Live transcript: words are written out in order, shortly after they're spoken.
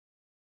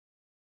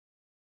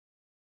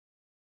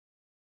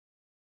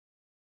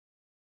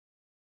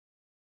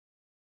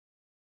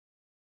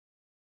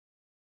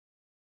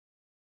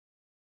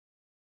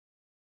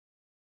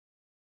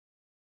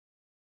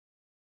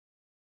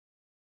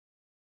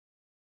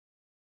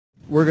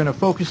we're going to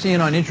focus in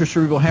on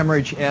intracerebral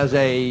hemorrhage as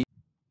a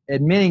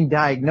admitting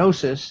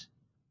diagnosis,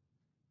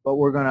 but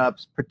we're going to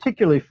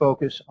particularly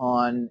focus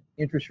on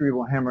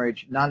intracerebral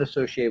hemorrhage not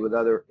associated with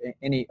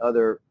any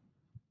other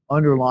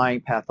underlying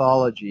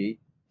pathology,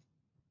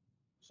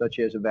 such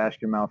as a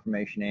vascular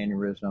malformation,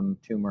 aneurysm,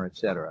 tumor,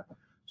 etc.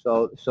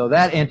 So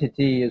that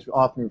entity is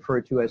often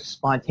referred to as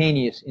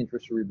spontaneous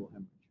intracerebral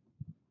hemorrhage.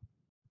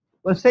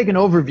 Let's take an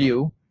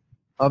overview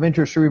of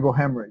intracerebral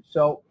hemorrhage.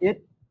 So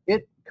it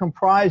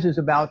comprises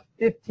about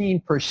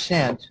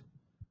 15%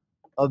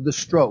 of the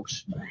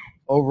strokes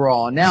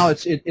overall. And now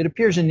it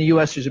appears in the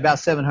U.S. there's about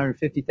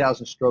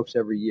 750,000 strokes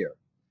every year.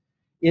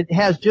 It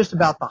has just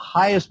about the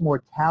highest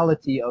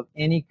mortality of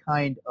any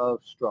kind of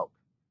stroke.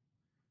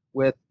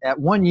 At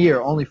 1 year,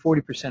 only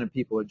 40% of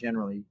people are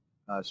generally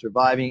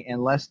surviving,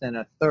 and less than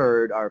a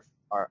third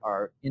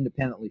are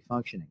independently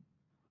functioning.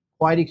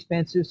 Quite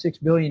expensive,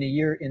 $6 billion a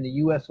year in the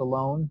U.S.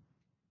 alone.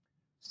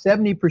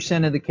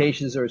 70% of the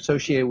cases are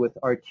associated with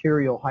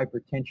arterial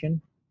hypertension.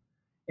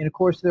 And of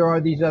course, there are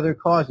these other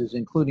causes,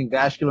 including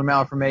vascular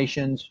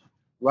malformations,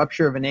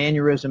 rupture of an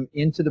aneurysm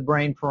into the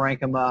brain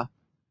parenchyma,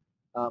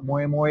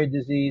 moyamoya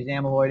disease,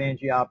 amyloid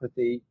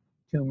angiopathy,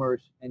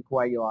 tumors, and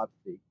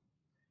coagulopathy.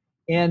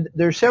 And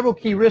there are several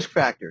key risk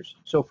factors.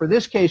 So for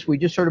this case, we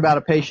just heard about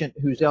a patient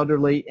who's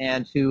elderly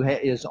and who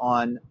is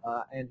on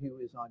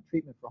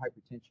treatment for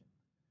hypertension.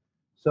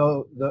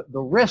 So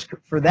the risk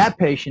for that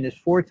patient is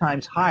 4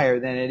 times higher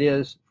than it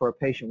is for a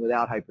patient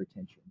without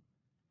hypertension.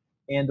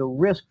 And the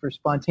risk for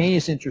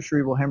spontaneous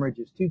intracerebral hemorrhage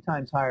is 2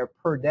 times higher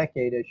per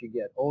decade as you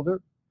get older.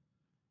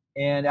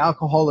 And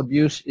alcohol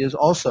abuse is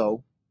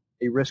also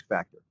a risk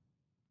factor.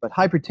 But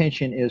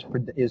hypertension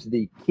is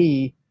the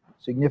key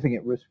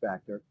significant risk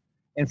factor.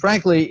 And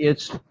frankly,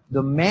 it's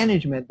the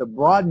management, the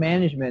broad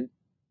management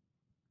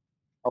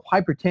of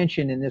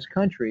hypertension in this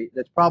country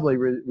that's probably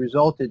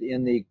resulted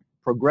in the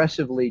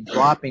progressively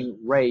dropping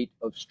rate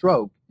of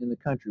stroke in the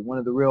country. One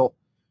of the real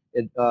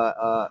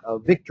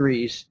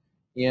victories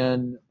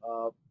in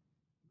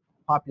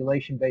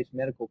population-based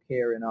medical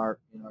care in our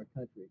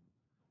country.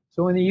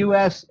 So in the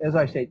U.S., as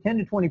I say, 10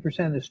 to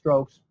 20% of the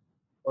strokes,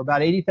 or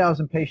about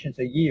 80,000 patients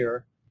a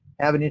year,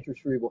 have an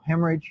intracerebral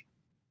hemorrhage.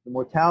 The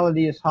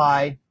mortality is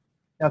high.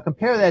 Now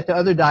compare that to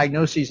other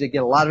diagnoses that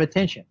get a lot of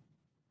attention.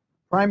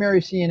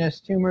 Primary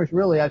CNS tumors,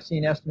 really I've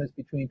seen estimates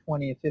between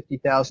 20 and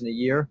 50,000 a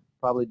year.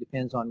 Probably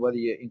depends on whether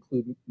you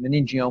include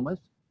meningiomas.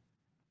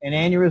 And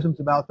aneurysms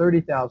about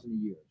 30,000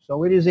 a year.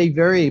 So it is a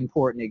very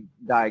important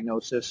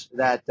diagnosis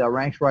that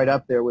ranks right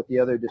up there with the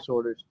other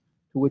disorders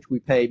to which we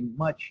pay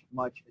much,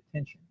 much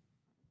attention.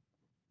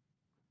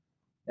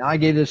 Now I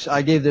gave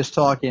this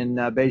talk in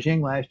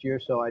Beijing last year,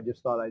 so I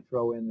just thought I'd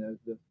throw in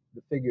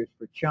the figures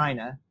for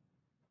China.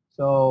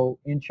 So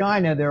in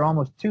China, there are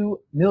almost 2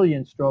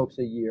 million strokes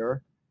a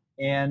year,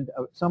 and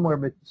somewhere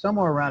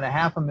around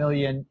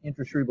 500,000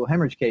 intracerebral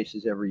hemorrhage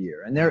cases every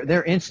year. And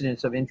their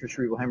incidence of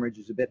intracerebral hemorrhage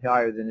is a bit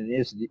higher than it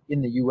is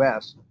in the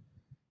U.S.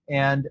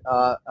 And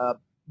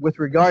with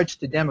regards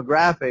to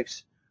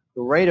demographics,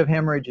 the rate of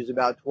hemorrhage is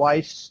about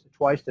twice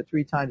to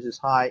 3 times as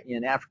high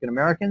in African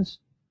Americans,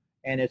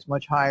 and it's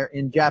much higher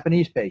in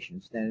Japanese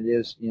patients than it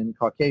is in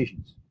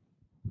Caucasians.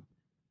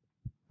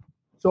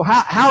 So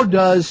how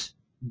does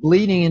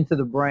bleeding into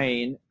the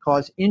brain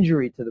cause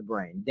injury to the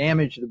brain,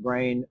 damage to the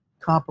brain,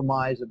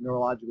 compromise of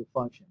neurological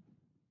function?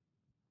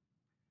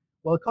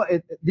 Well,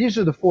 these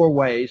are the 4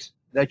 ways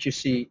that you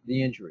see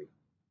the injury.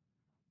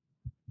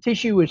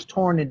 Tissue is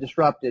torn and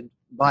disrupted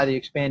by the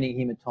expanding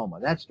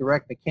hematoma. That's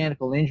direct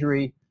mechanical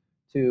injury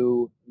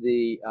to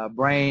the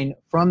brain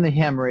from the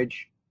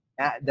hemorrhage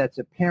that's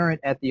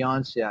apparent at the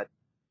onset.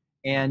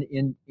 And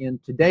in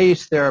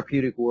today's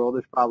therapeutic world,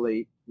 there's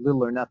probably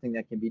little or nothing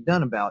that can be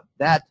done about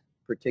that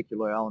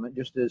particular element,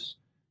 just as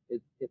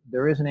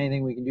there isn't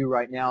anything we can do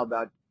right now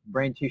about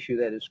brain tissue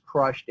that is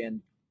crushed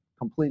and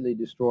completely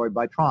destroyed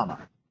by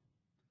trauma.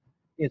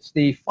 It's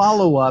the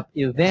follow-up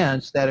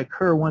events that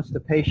occur once the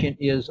patient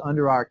is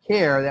under our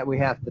care that we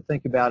have to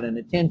think about and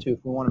attend to if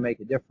we want to make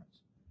a difference.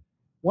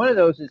 One of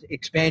those is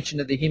expansion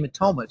of the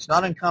hematoma. It's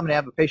not uncommon to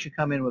have a patient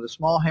come in with a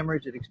small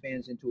hemorrhage that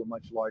expands into a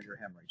much larger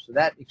hemorrhage. So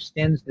that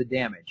extends the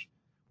damage.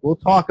 We'll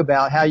talk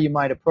about how you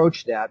might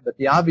approach that, but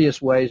the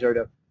obvious ways are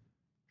to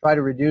try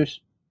to reduce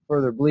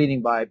further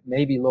bleeding by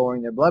maybe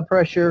lowering their blood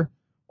pressure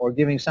or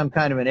giving some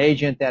kind of an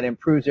agent that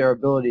improves their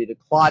ability to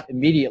clot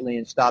immediately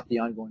and stop the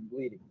ongoing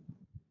bleeding.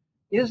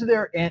 Is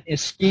there an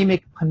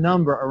ischemic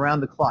penumbra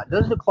around the clot?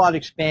 Does the clot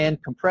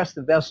expand, compress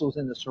the vessels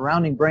in the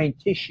surrounding brain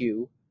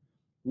tissue,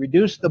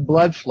 reduce the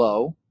blood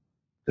flow,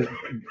 because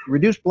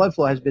reduced blood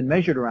flow has been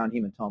measured around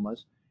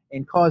hematomas,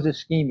 and cause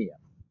ischemia?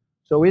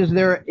 So is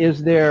there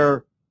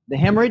the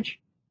hemorrhage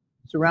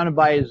surrounded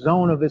by a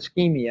zone of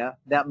ischemia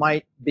that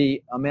might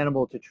be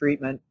amenable to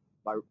treatment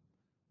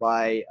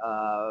by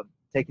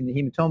taking the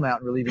hematoma out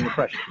and relieving the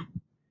pressure?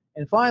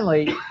 And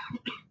finally,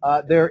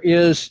 there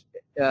is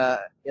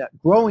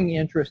growing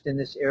interest in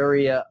this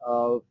area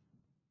of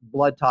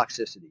blood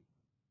toxicity.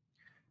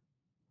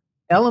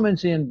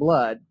 Elements in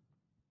blood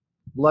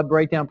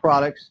breakdown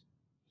products,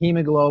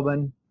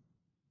 hemoglobin,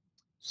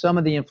 some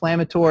of the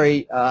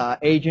inflammatory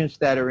agents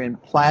that are in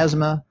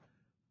plasma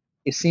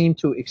seem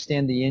to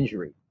extend the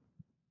injury.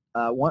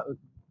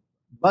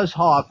 Buzz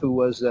Hoff, who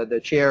was the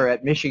chair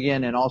at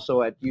Michigan and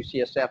also at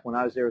UCSF when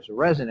I was there as a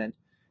resident,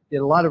 did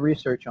a lot of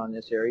research on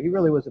this area. He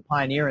really was a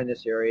pioneer in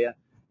this area.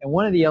 And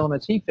one of the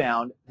elements he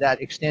found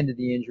that extended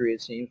the injury,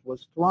 it seems,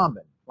 was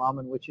thrombin.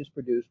 Thrombin, which is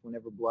produced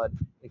whenever blood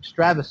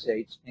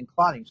extravasates and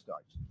clotting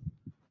starts.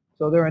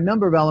 So there are a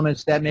number of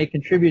elements that may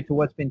contribute to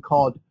what's been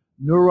called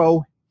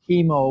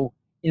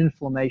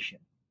neurohemoinflammation.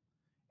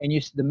 And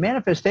the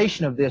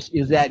manifestation of this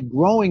is that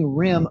growing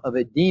rim of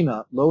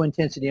edema, low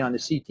intensity on the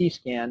CT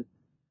scan,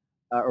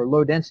 or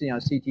low density on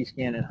a CT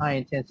scan and high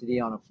intensity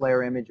on a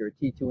FLAIR image or a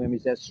T2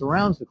 image that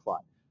surrounds the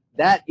clot.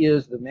 That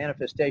is the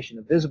manifestation,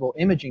 the visible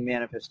imaging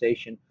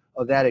manifestation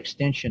of that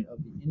extension of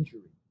the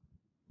injury.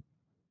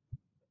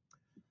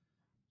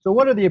 So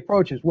what are the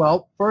approaches?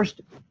 Well,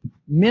 first,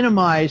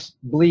 minimize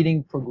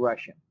bleeding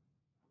progression.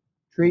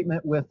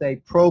 Treatment with a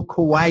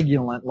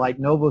procoagulant like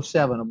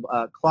Novo-7,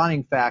 a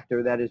clotting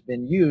factor that has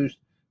been used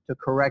to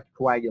correct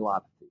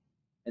coagulopathy.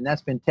 And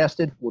that's been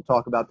tested. We'll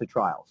talk about the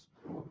trials.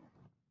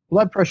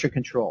 Blood pressure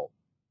control.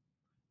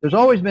 There's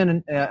always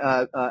been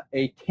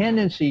a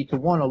tendency to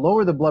want to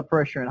lower the blood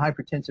pressure in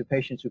hypertensive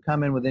patients who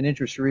come in with an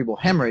intracerebral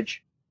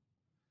hemorrhage.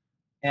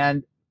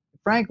 And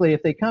frankly,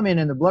 if they come in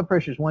and the blood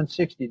pressure is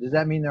 160, does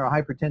that mean they're a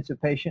hypertensive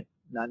patient?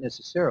 Not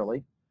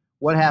necessarily.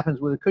 What happens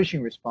with a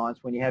Cushing response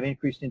when you have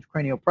increased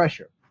intracranial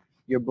pressure?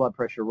 Your blood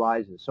pressure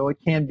rises. So it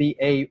can be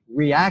a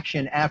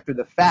reaction after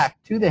the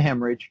fact to the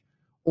hemorrhage,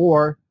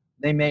 or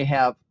they may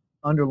have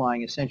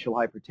underlying essential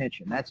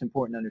hypertension. That's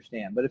important to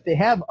understand. But if they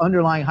have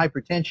underlying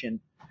hypertension,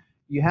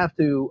 you have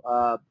to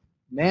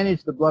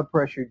manage the blood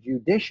pressure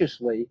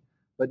judiciously,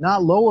 but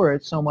not lower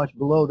it so much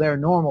below their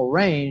normal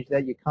range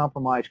that you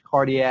compromise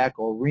cardiac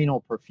or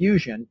renal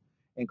perfusion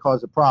and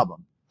cause a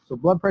problem. So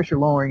blood pressure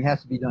lowering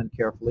has to be done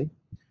carefully.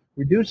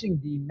 Reducing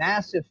the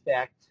mass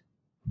effect,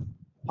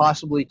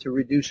 possibly to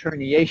reduce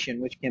herniation,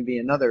 which can be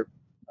another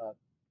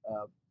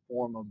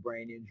form of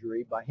brain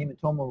injury by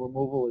hematoma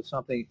removal, is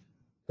something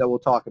that we'll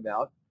talk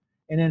about.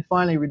 And then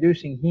finally,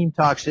 reducing heme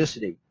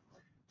toxicity.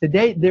 To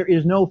date, there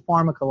is no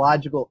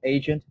pharmacological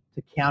agent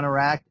to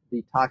counteract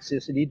the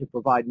toxicity, to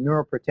provide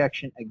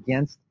neuroprotection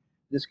against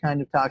this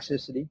kind of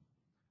toxicity.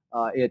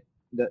 The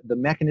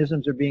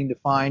mechanisms are being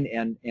defined,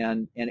 and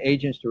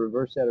agents to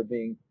reverse that are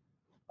being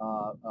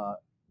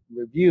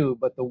reviewed.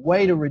 But the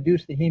way to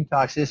reduce the heme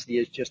toxicity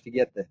is just to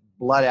get the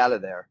blood out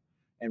of there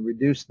and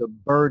reduce the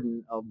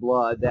burden of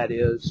blood that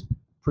is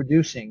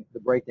producing the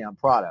breakdown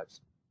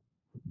products.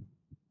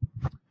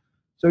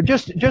 So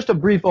just a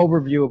brief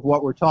overview of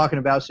what we're talking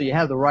about so you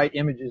have the right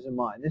images in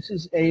mind. This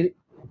is a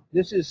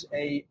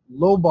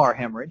lobar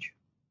hemorrhage.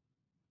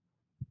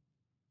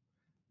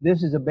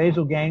 This is a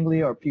basal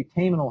ganglia or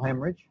putamenal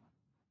hemorrhage.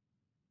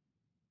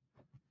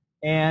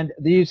 And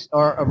these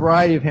are a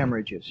variety of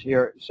hemorrhages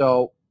here.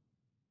 So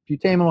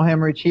putamenal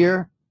hemorrhage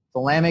here,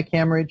 thalamic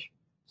hemorrhage,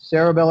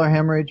 cerebellar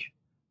hemorrhage,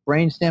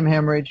 brainstem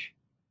hemorrhage,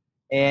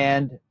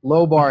 and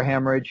lobar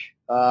hemorrhage.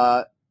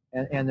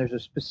 And there's a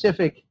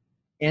specific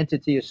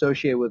entity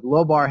associated with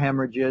lobar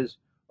hemorrhages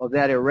of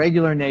that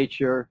irregular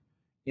nature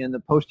in the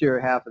posterior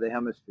half of the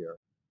hemisphere.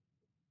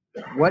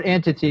 What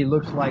entity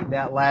looks like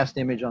that last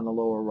image on the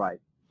lower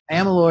right?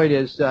 Amyloid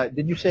is,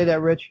 did you say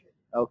that, Rich?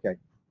 Okay.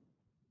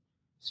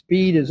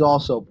 Speed is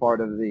also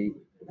part of the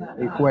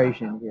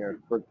equation here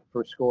for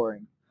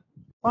scoring.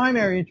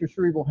 Primary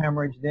intracerebral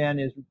hemorrhage then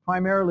is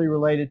primarily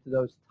related to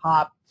those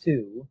top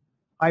two,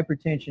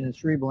 hypertension and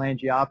cerebral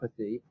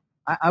angiopathy.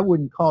 I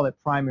wouldn't call it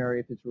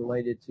primary if it's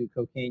related to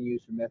cocaine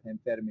use or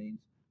methamphetamines.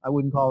 I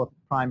wouldn't call it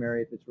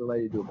primary if it's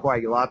related to a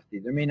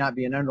coagulopathy. There may not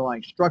be an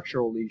underlying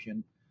structural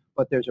lesion,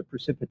 but there's a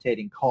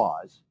precipitating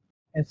cause.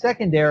 And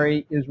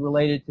secondary is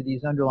related to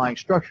these underlying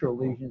structural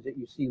lesions that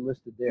you see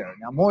listed there.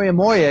 Now,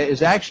 moya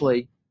is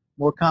actually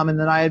more common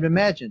than I had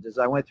imagined as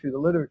I went through the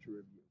literature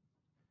review.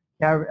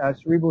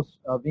 Cerebral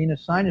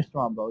venous sinus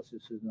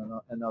thrombosis is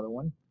another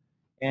one,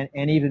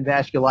 and even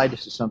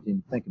vasculitis is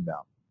something to think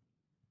about.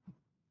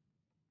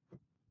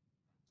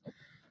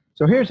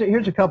 So here's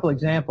a couple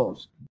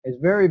examples. It's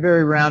very,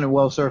 very round and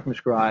well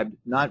circumscribed,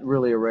 not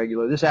really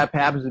irregular. This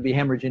happens to be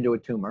hemorrhage into a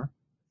tumor.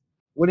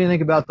 What do you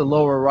think about the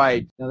lower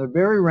right? Now they're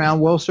very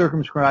round, well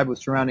circumscribed with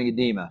surrounding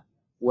edema.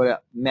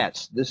 What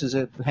Mets? This is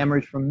a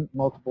hemorrhage from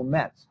multiple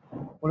Mets.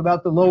 What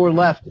about the lower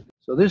left?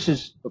 So this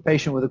is a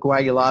patient with a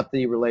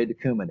coagulopathy related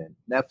to Coumadin.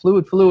 That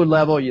fluid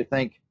level, you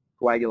think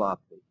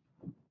coagulopathy.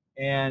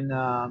 And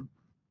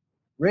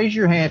raise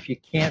your hand if you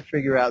can't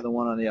figure out the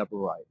one on the upper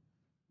right.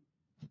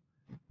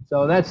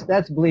 So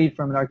that's bleed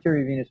from an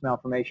arteriovenous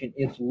malformation.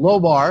 It's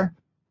lobar,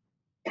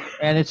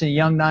 and it's a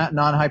young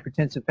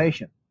non-hypertensive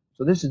patient.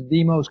 So this is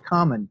the most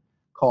common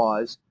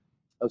cause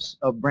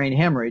of brain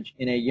hemorrhage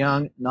in a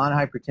young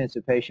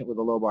non-hypertensive patient with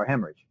a lobar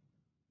hemorrhage.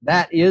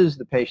 That is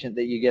the patient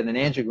that you get an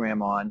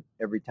angiogram on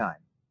every time.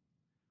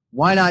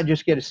 Why not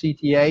just get a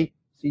CTA?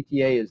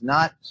 CTA is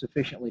not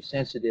sufficiently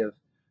sensitive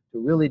to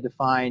really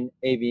define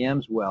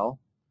AVMs well.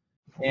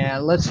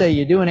 And let's say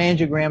you do an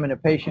angiogram in a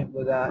patient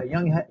with a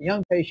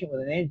young patient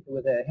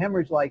with a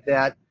hemorrhage like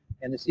that,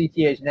 and the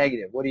CTA is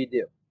negative. What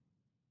do?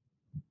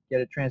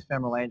 Get a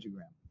transfemoral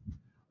angiogram.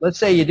 Let's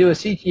say you do a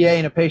CTA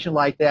in a patient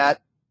like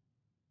that,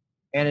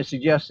 and it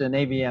suggests an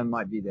AVM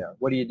might be there.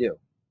 What do?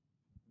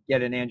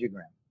 Get an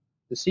angiogram.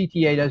 The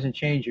CTA doesn't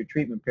change your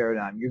treatment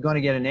paradigm. You're going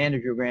to get an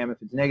angiogram if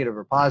it's negative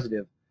or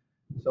positive.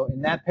 So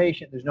in that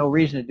patient, there's no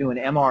reason to do an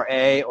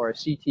MRA or a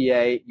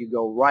CTA. You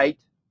go right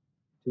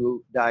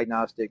to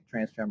diagnostic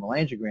transfemoral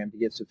angiogram to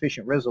get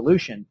sufficient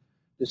resolution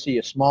to see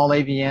a small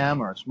AVM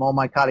or a small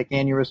mycotic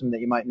aneurysm that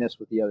you might miss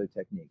with the other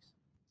techniques.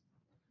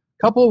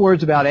 A couple of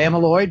words about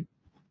amyloid.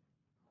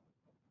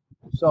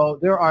 So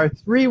there are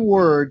 3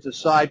 words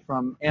aside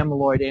from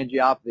amyloid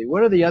angiopathy.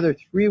 What are the other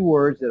 3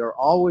 words that are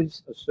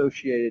always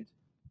associated?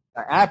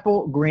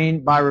 Apple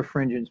green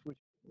birefringence, which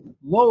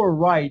lower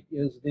right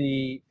is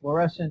the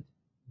fluorescent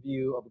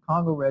view of a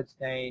Congo red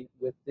stain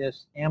with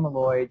this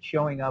amyloid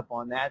showing up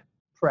on that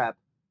prep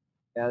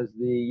as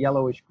the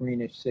yellowish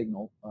greenish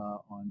signal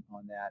on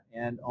that.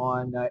 And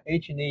on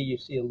H&E you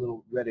see a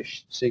little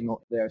reddish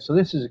signal there. So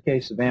this is a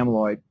case of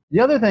amyloid. The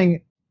other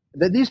thing,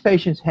 that these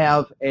patients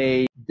have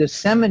a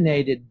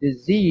disseminated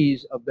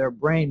disease of their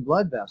brain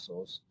blood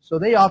vessels. So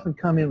they often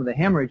come in with a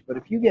hemorrhage, but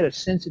if you get a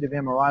sensitive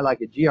MRI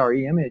like a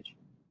GRE image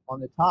on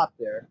the top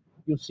there,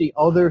 you'll see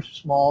other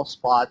small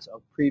spots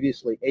of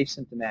previously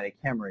asymptomatic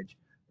hemorrhage.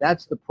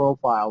 That's the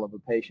profile of a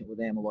patient with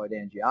amyloid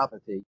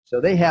angiopathy. So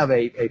they have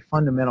a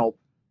fundamental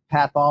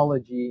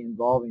pathology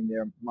involving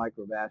their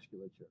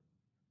microvasculature.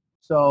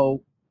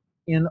 So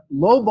in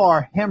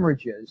lobar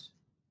hemorrhages,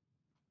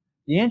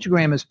 the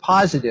angiogram is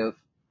positive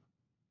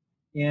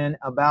in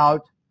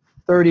about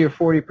 30 or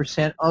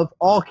 40% of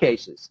all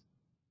cases,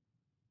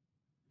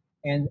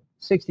 and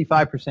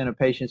 65% of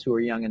patients who are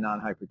young and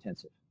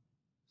non-hypertensive.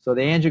 So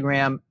the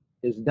angiogram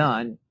is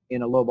done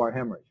in a lobar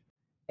hemorrhage.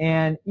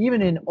 And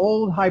even in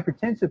old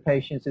hypertensive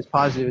patients, it's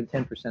positive in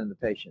 10% of the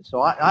patients. So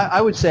I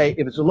would say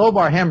if it's a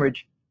lobar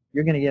hemorrhage,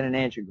 you're going to get an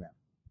angiogram.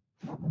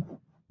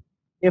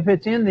 If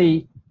it's in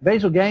the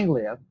basal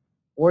ganglia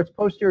or it's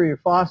posterior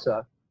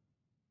fossa,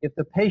 if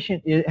the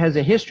patient has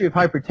a history of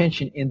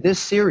hypertension in this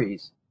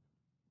series,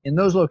 in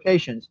those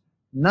locations,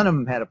 none of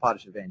them had a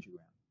positive angiogram.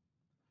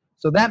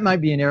 So that might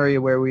be an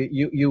area where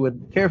you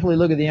would carefully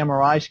look at the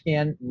MRI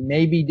scan,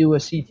 maybe do a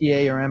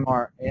CTA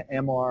or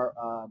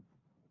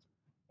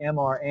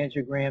MR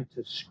angiogram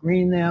to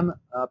screen them,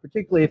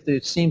 particularly if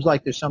it seems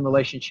like there's some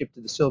relationship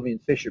to the Sylvian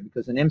fissure,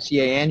 because an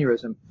MCA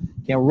aneurysm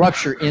can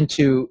rupture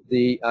into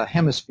the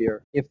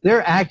hemisphere. If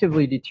they're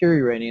actively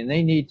deteriorating and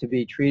they need to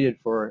be treated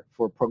for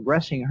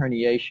progressing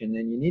herniation,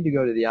 then you need to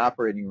go to the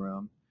operating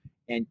room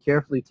and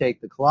carefully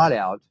take the clot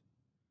out.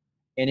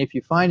 And if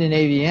you find an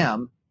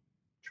AVM,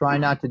 try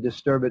not to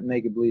disturb it and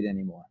make it bleed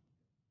anymore,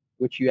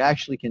 which you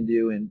actually can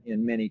do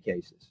in many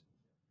cases.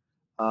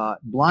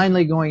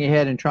 Blindly going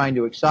ahead and trying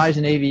to excise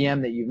an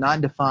AVM that you've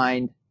not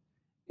defined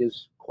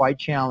is quite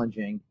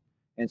challenging.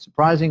 And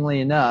surprisingly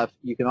enough,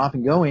 you can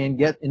often go in,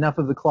 get enough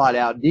of the clot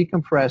out,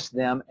 decompress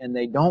them, and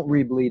they don't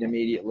rebleed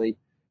immediately.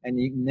 And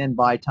you can then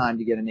buy time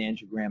to get an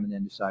angiogram and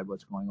then decide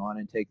what's going on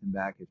and take them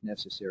back if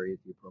necessary at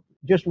the appropriate.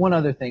 Just one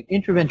other thing,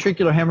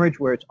 intraventricular hemorrhage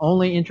where it's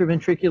only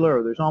intraventricular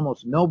or there's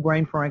almost no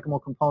brain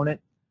parenchymal component,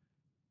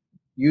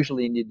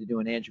 usually you need to do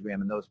an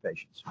angiogram in those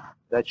patients.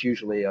 That's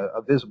usually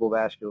a visible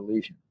vascular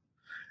lesion.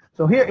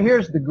 So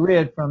here's the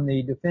grid from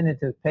the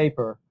definitive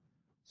paper.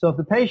 So if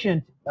the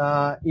patient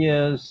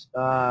is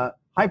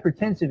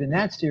hypertensive in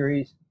that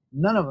series,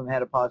 none of them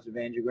had a positive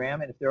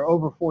angiogram. And if they're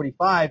over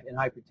 45 and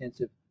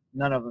hypertensive,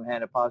 none of them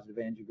had a positive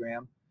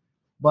angiogram.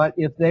 But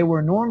if they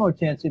were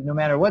normotensive, no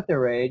matter what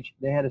their age,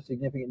 they had a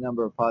significant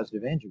number of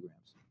positive angiograms.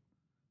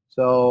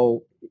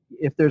 So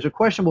if there's a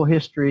questionable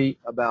history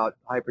about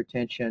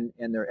hypertension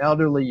and they're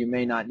elderly, you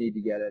may not need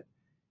to get it.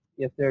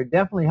 If they're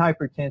definitely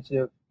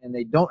hypertensive and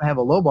they don't have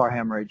a lobar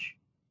hemorrhage,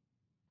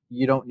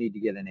 you don't need to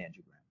get an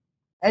angiogram.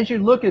 As you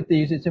look at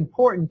these, it's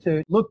important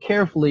to look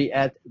carefully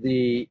at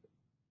the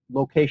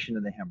location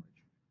of the hemorrhage.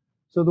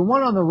 So the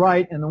one on the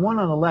right and the one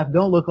on the left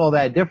don't look all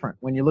that different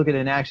when you look at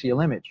an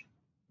axial image,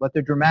 but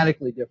they're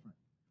dramatically different.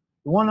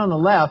 The one on the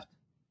left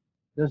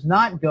does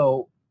not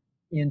go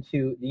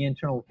into the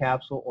internal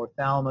capsule or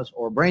thalamus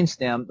or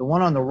brainstem. The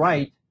one on the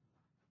right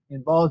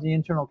involves the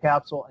internal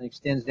capsule and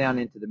extends down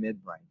into the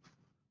midbrain.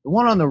 The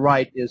one on the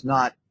right is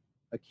not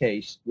a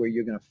case where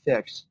you're going to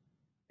fix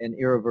an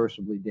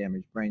irreversibly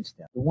damaged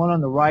brainstem. The one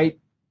on the right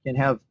can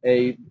have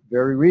a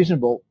very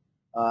reasonable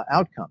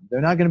outcome.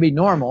 They're not going to be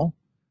normal,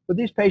 but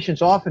these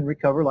patients often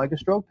recover like a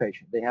stroke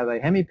patient. They have a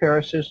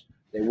hemiparesis,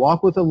 they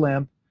walk with a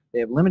limp, they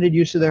have limited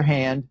use of their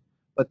hand,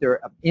 but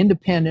they're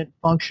independent,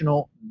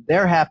 functional,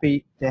 they're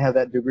happy to have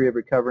that degree of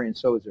recovery, and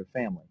so is their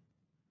family.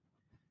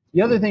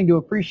 The other thing to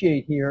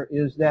appreciate here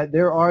is that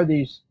there are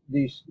these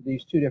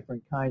two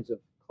different kinds of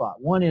clot.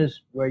 One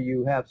is where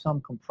you have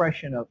some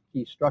compression of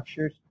key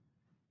structures,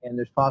 and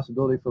there's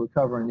possibility for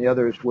recovery, and the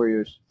other is where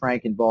there's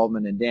frank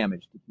involvement and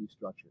damage to key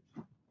structures.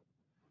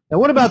 Now,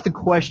 what about the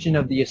question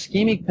of the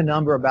ischemic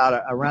penumbra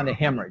around a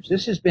hemorrhage?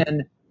 This has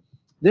been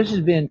this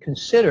has been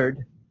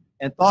considered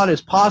and thought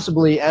as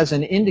possibly as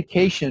an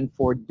indication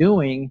for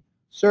doing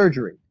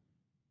surgery.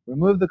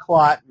 Remove the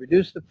clot,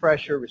 reduce the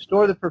pressure,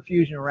 restore the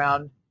perfusion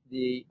around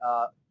the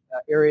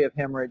area of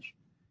hemorrhage,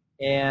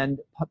 and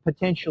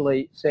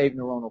potentially save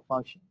neuronal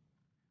function.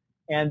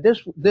 And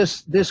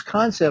this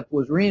concept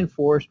was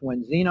reinforced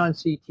when xenon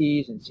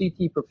CTs and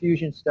CT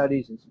perfusion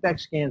studies and SPECT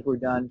scans were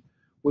done,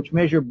 which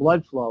measure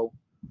blood flow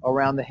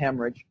around the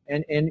hemorrhage.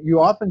 And you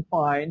often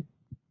find,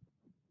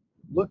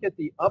 look at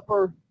the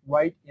upper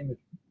right image,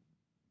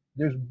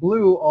 there's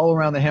blue all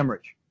around the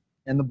hemorrhage,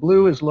 and the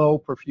blue is low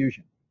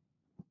perfusion.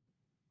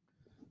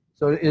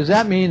 So does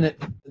that mean that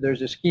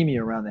there's ischemia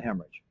around the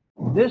hemorrhage?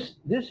 This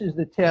is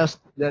the test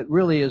that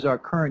really is our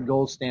current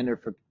gold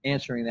standard for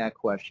answering that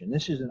question.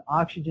 This is an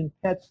oxygen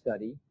PET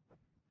study,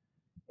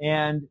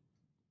 and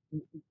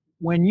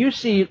when you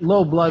see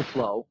low blood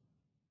flow,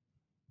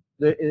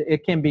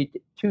 it can be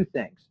two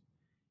things.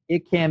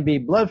 It can be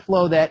blood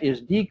flow that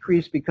is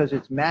decreased because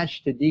it's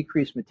matched to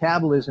decreased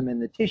metabolism in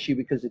the tissue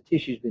because the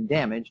tissue's been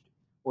damaged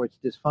or it's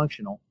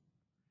dysfunctional.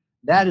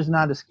 That is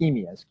not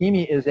ischemia.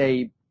 Ischemia is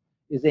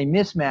a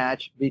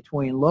mismatch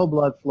between low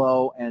blood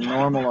flow and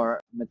normal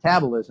or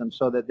metabolism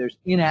so that there's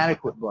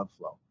inadequate blood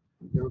flow.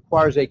 It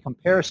requires a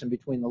comparison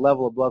between the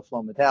level of blood flow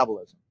and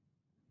metabolism.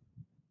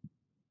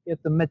 If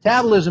the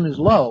metabolism is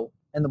low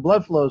and the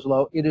blood flow is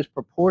low, it is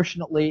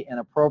proportionately and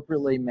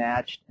appropriately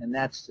matched, and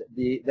that's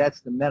the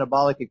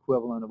metabolic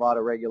equivalent of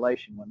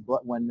autoregulation.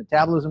 When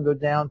metabolism goes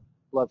down,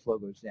 blood flow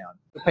goes down.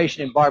 The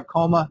patient in barbed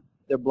coma,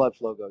 their blood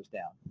flow goes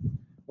down.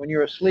 When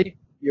you're asleep,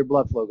 your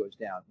blood flow goes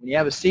down. When you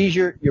have a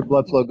seizure, your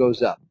blood flow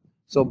goes up.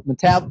 So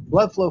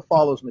blood flow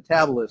follows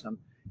metabolism,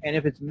 and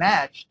if it's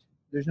matched,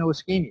 there's no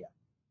ischemia.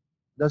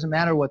 It doesn't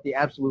matter what the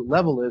absolute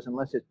level is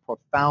unless it's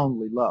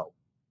profoundly low.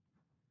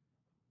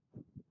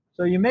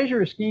 So you measure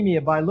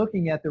ischemia by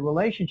looking at the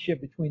relationship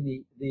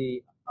between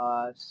the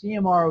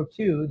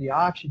CMRO2, the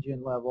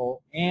oxygen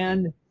level,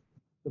 and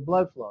the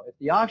blood flow. If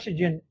the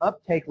oxygen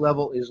uptake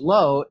level is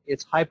low,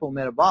 it's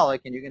hypometabolic,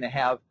 and you're going to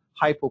have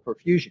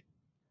hypoperfusion,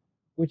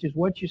 which is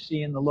what you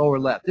see in the lower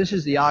left. This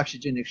is the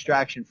oxygen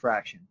extraction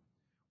fraction.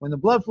 When the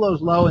blood flow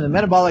is low and the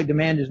metabolic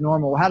demand is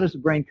normal, how does the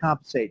brain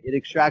compensate? It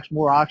extracts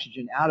more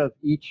oxygen out of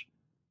each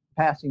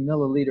passing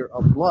milliliter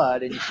of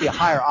blood, and you see a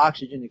higher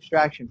oxygen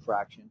extraction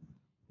fraction.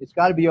 It's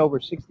got to be over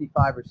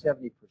 65 or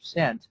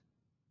 70%.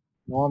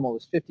 Normal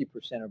is 50%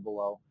 or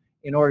below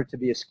in order to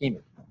be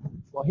ischemic.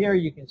 Well, here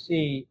you can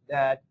see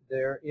that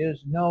there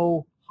is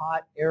no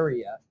hot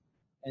area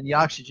in the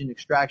oxygen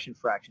extraction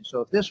fraction.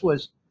 So if this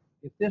was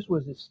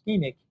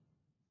ischemic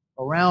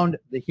around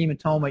the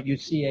hematoma, you'd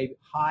see a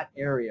hot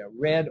area,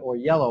 red or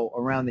yellow,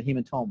 around the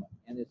hematoma,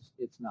 and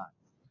it's not.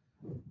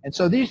 And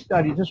so these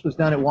studies, this was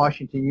done at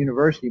Washington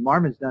University.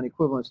 Marmon's done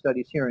equivalent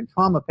studies here in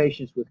trauma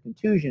patients with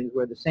contusions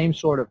where the same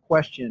sort of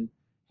question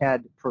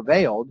had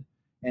prevailed,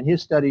 and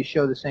his studies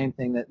show the same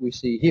thing that we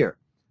see here,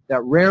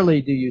 that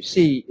rarely do you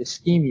see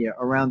ischemia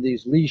around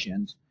these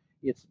lesions.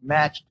 It's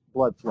matched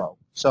blood flow.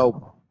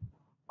 So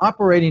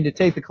operating to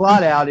take the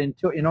clot out in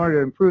order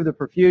to improve the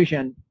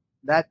perfusion,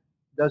 that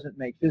doesn't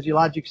make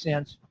physiologic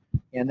sense,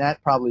 and that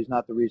probably is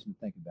not the reason to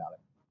think about it.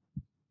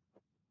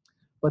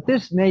 But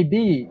this may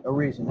be a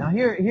reason. Now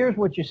here's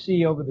what you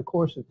see over the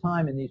course of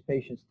time in these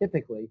patients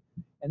typically,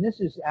 and this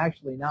is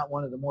actually not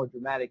one of the more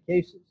dramatic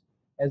cases.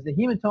 As the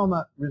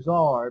hematoma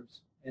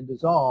resorbs and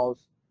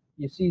dissolves,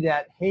 you see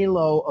that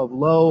halo of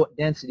low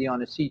density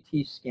on a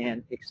CT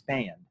scan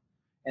expand.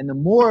 And the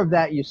more of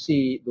that you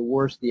see, the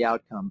worse the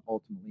outcome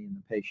ultimately in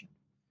the patient.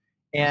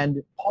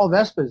 And Paul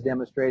Vespa has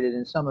demonstrated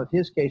in some of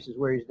his cases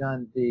where he's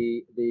done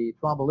the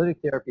thrombolytic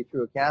therapy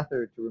through a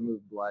catheter to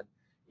remove blood,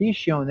 he's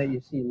shown that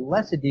you see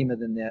less edema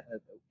than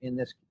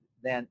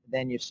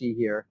you see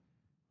here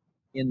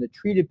in the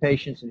treated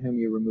patients in whom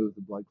you remove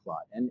the blood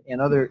clot. And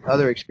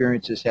other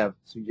experiences have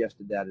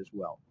suggested that as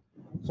well.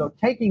 So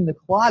taking the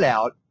clot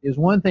out is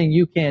one thing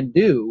you can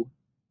do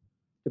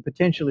to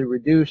potentially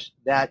reduce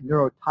that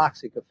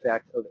neurotoxic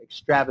effect of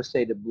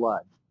extravasated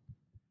blood.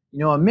 You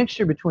know, a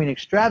mixture between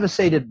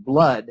extravasated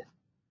blood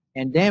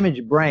and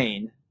damaged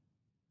brain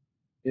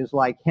is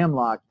like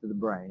hemlock to the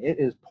brain. It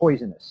is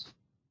poisonous,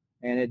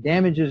 and it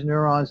damages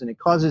neurons, and it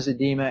causes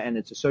edema, and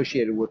it's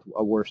associated with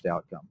a worse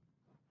outcome.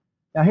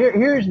 Now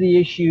here's the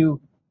issue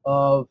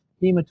of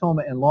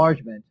hematoma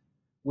enlargement,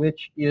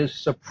 which is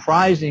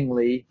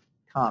surprisingly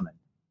common.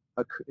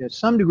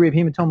 Some degree of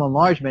hematoma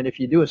enlargement, if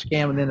you do a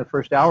scan within the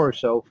first hour or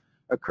so,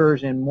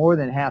 occurs in more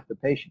than half the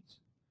patients.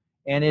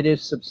 And it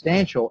is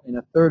substantial in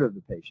a third of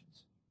the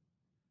patients.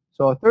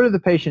 So a third of the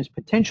patients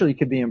potentially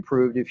could be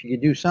improved if you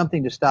could do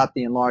something to stop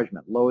the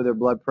enlargement, lower their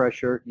blood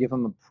pressure, give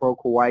them a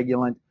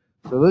procoagulant.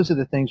 So those are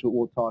the things that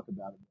we'll talk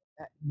about.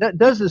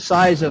 Does the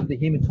size of the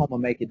hematoma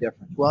make a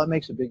difference? Well, it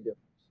makes a big difference.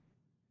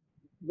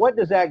 What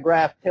does that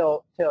graph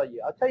tell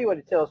you? I'll tell you what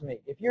it tells me.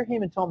 If your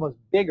hematoma is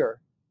bigger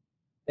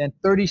than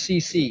 30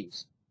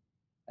 cc's,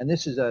 and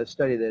this is a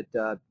study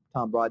that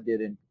Tom Broad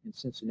did in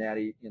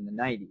Cincinnati in the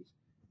 90s.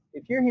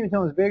 If your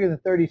hematoma is bigger than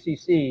 30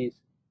 cc's,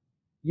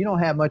 you don't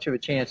have much of a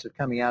chance of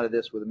coming out of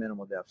this with a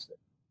minimal deficit.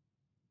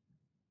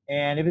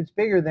 And if it's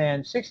bigger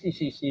than 60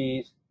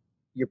 cc's,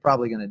 you're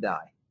probably going to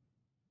die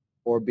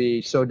or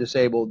be so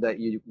disabled that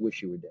you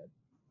wish you were dead.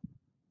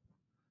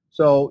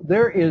 So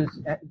there is,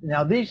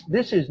 now this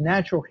is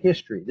natural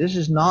history. This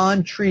is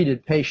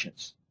non-treated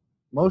patients,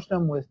 most of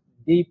them with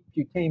deep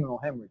cutaneous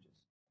hemorrhages.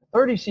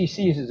 30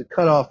 cc's is a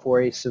cutoff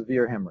for a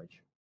severe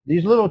hemorrhage.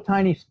 These little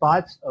tiny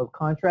spots of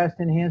contrast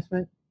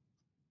enhancement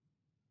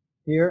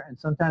here, and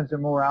sometimes they're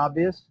more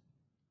obvious,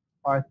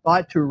 are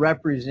thought to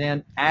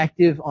represent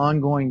active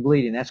ongoing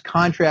bleeding. That's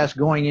contrast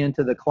going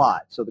into the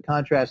clot. So the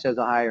contrast has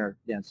a higher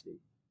density.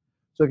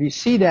 So if you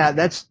see that,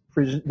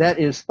 that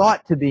is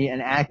thought to be an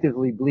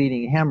actively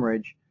bleeding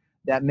hemorrhage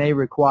that may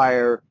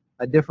require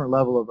a different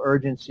level of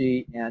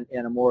urgency and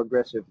a more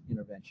aggressive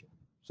intervention.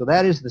 So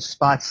that is the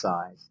spot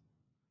size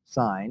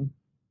sign.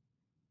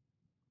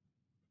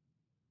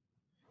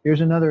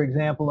 Here's another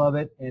example of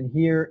it, and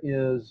here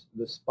is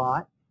the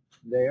spot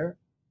there.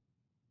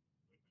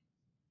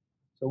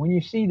 So when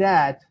you see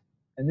that,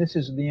 and this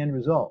is the end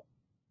result.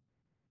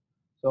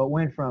 So it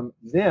went from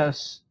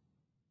this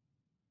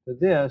to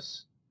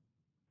this,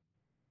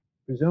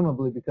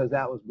 presumably because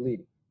that was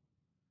bleeding.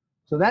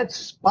 So that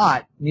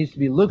spot needs to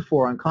be looked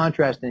for on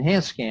contrast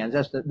enhanced scans.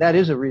 That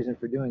is a reason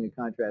for doing a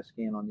contrast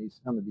scan on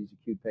some of these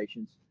acute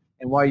patients.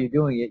 And while you're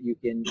doing it, you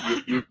can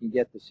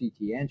get the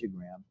CT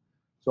angiogram.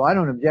 So I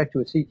don't object to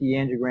a CT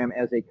angiogram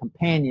as a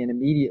companion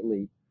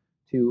immediately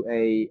to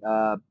a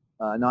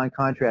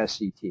non-contrast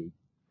CT.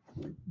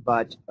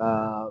 But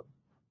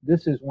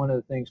this is one of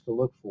the things to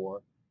look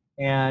for.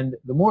 And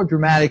the more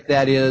dramatic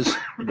that is,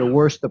 the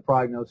worse the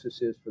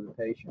prognosis is for the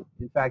patient.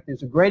 In fact,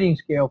 there's a grading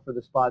scale for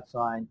the spot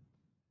sign,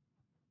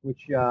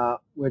 which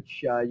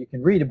you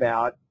can read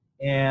about.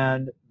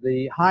 And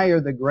the higher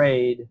the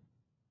grade,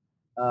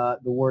 the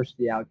worse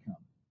the outcome.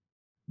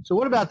 So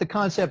what about the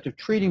concept of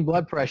treating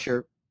blood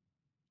pressure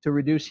to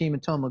reduce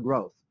hematoma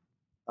growth?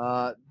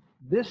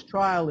 This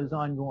trial is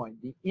ongoing.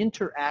 The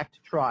INTERACT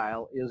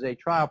trial is a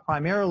trial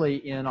primarily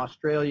in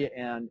Australia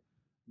and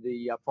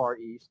the Far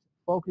East,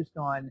 focused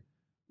on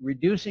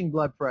reducing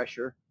blood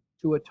pressure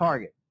to a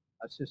target,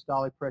 a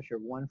systolic pressure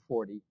of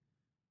 140,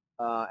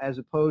 as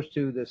opposed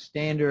to the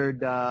standard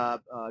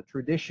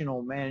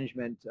traditional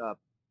management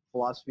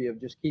philosophy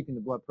of just keeping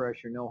the blood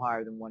pressure no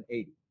higher than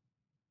 180.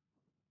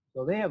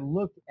 So they have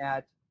looked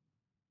at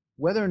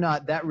whether or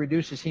not that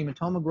reduces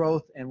hematoma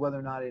growth and whether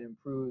or not it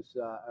improves,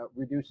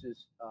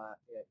 reduces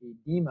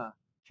edema.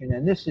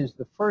 And this is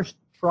the first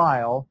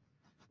trial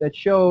that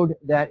showed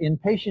that in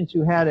patients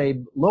who had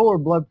a lower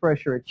blood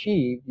pressure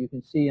achieved, you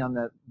can see on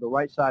the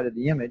right side of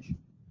the image,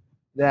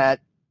 that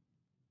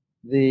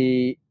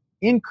the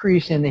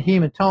increase in the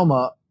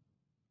hematoma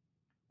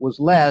was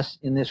less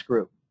in this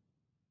group.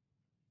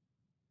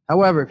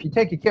 However, if you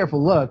take a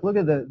careful look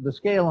at the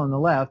scale on the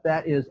left,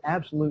 that is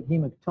absolute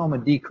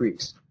hematoma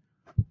decrease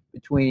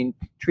between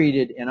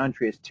treated and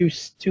untreated.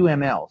 It's 2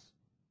 mLs.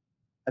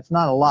 That's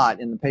not a lot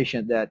in the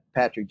patient that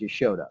Patrick just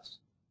showed us.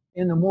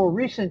 In the more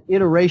recent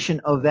iteration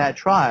of that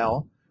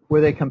trial,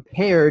 where they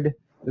compared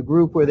the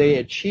group where they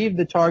achieved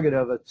the target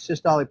of a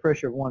systolic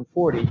pressure of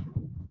 140,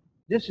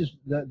 this is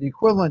the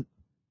equivalent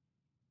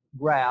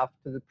graph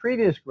to the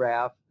previous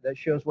graph that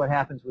shows what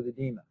happens with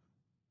edema.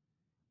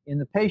 In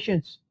the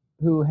patients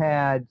who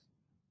had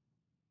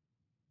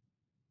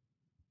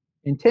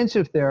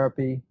intensive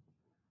therapy,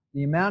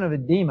 the amount of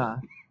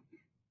edema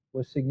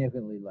was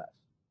significantly less.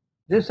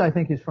 This, I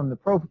think, is from the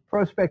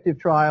prospective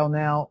trial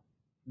now.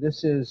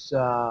 This is,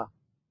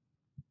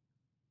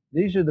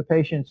 these are the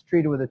patients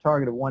treated with a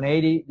target of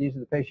 180. These are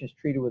the patients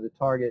treated with a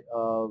target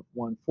of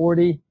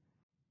 140.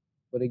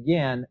 But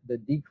again, the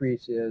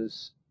decrease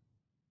is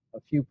a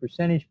few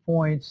percentage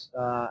points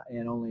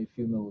and only a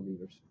few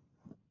milliliters.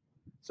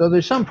 So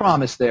there's some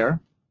promise there.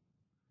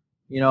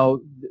 You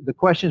know, the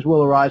questions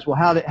will arise, well,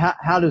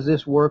 how does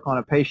this work on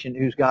a patient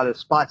who's got a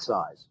spot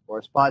size or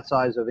a spot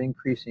size of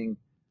increasing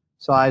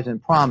size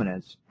and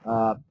prominence?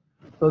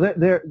 So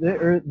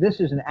this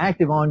is an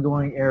active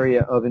ongoing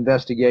area of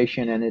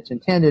investigation, and it's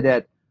intended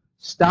at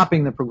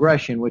stopping the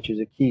progression, which is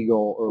a key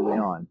goal early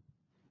on.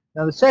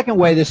 Now, the second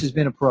way this has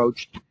been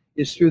approached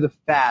is through the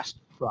FAST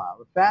trial.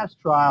 The FAST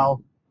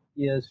trial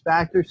is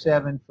factor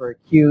 7 for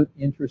acute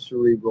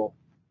intracerebral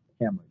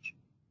hemorrhage.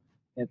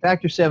 And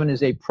factor 7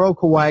 is a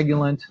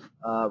procoagulant.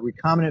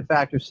 Recombinant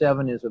factor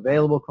 7 is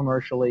available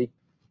commercially,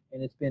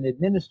 and it's been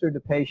administered to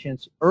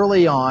patients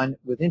early on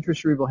with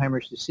intracerebral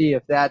hemorrhage to see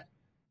if that,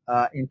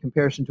 in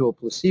comparison to a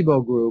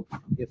placebo group,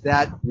 if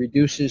that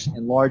reduces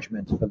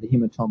enlargement of the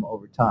hematoma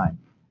over time.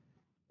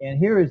 And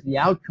here is the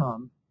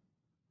outcome.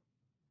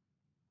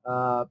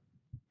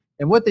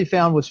 And what they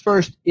found was,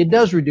 first, it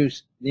does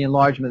reduce the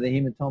enlargement of the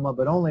hematoma,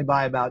 but only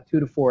by about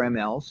 2 to 4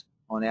 mLs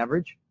on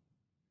average.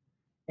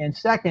 And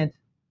second,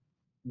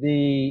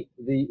 the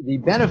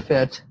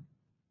benefit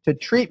to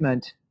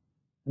treatment,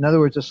 in other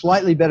words, a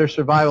slightly better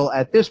survival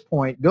at this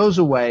point, goes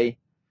away,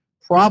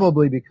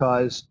 probably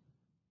because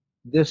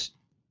this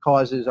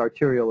causes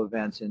arterial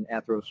events in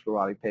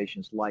atherosclerotic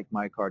patients like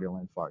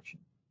myocardial infarction.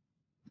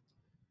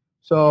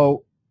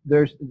 So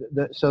the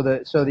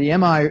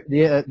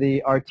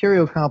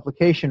arterial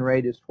complication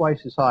rate is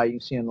twice as high. You can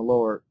see in the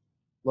lower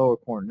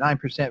corner,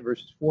 9%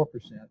 versus 4%.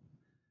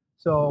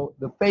 So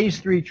the phase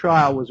 3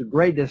 trial was a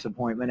great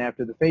disappointment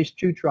after the phase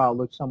 2 trial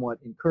looked somewhat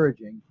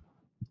encouraging.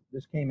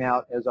 This came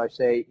out, as I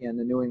say, in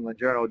the New England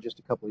Journal just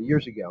a couple of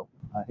years ago,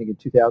 I think in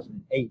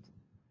 2008,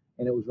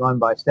 and it was run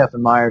by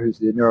Stephen Meyer, who's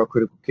the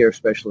neurocritical care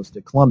specialist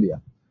at Columbia.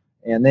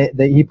 And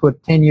he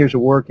put 10 years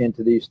of work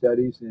into these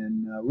studies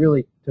and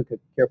really took a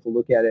careful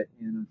look at it,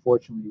 and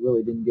unfortunately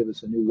really didn't give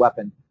us a new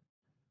weapon.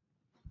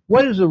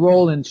 What is the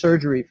role in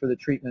surgery for the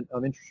treatment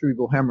of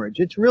intracerebral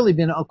hemorrhage? It's really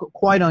been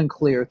quite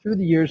unclear. Through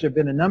the years, there have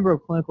been a number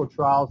of clinical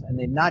trials, and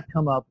they've not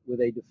come up with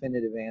a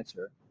definitive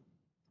answer.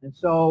 And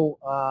so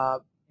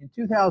in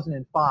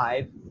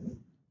 2005,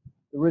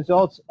 the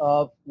results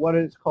of what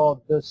is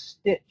called the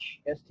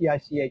STICH,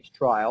 S-T-I-C-H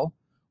trial,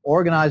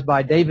 organized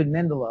by David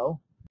Mendelow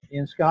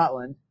in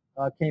Scotland,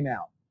 came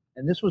out.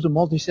 And this was a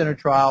multi-center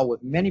trial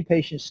with many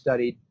patients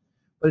studied,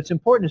 but it's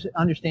important to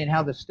understand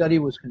how the study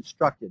was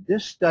constructed.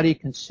 This study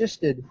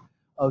consisted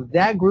of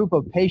that group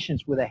of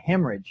patients with a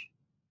hemorrhage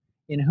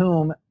in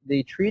whom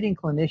the treating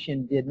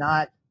clinician did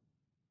not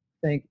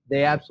think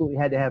they absolutely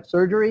had to have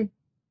surgery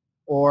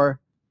or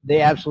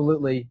they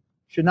absolutely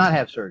should not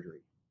have surgery.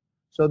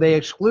 So they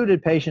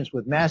excluded patients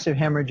with massive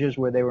hemorrhages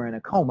where they were in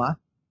a coma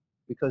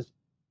because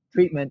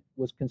treatment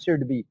was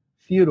considered to be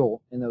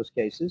futile in those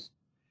cases.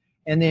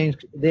 And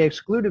they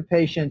excluded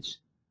patients,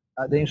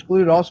 they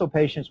excluded also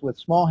patients with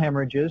small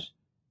hemorrhages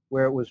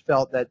where it was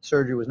felt that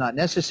surgery was not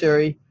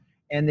necessary,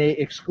 and they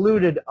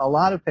excluded a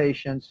lot of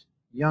patients,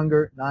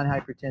 younger,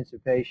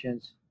 non-hypertensive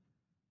patients,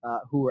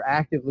 who were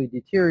actively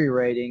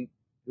deteriorating,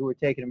 who were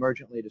taken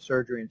emergently to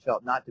surgery and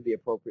felt not to be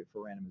appropriate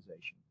for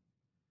randomization.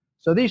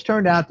 So these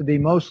turned out to be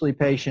mostly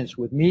patients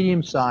with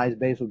medium-sized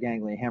basal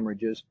ganglia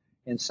hemorrhages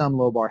and some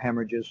lobar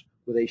hemorrhages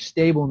with a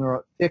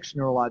stable fixed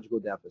neurological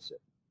deficit.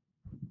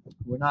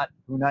 We're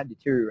not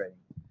deteriorating.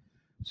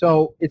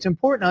 So it's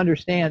important to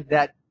understand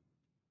that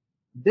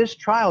this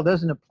trial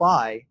doesn't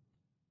apply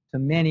to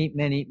many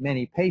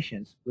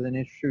patients with an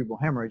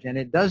intracerebral hemorrhage, and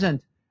it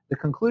doesn't, the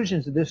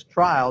conclusions of this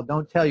trial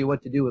don't tell you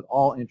what to do with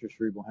all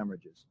intracerebral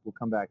hemorrhages. We'll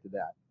come back to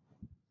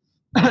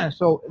that.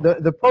 So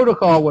the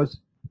protocol was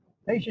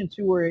patients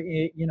who were,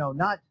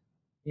 not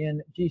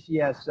in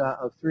GCS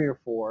of 3 or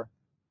 4.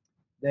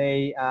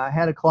 They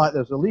had a clot that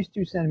was at least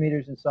 2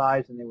 centimeters in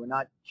size, and they were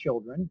not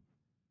children.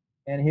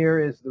 And here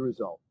is the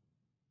result.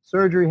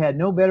 Surgery had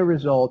no better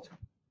result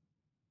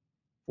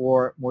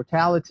for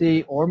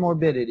mortality or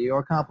morbidity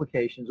or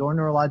complications or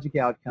neurologic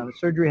outcomes.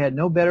 Surgery had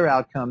no better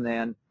outcome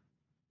than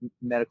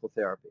medical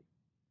therapy.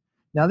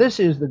 Now this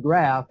is the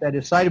graph that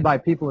is cited by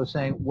people as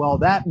saying, well,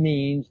 that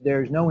means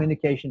there's no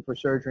indication for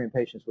surgery in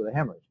patients with a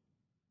hemorrhage.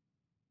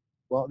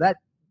 Well,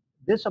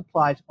 this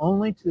applies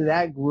only to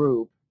that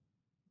group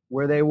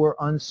where they were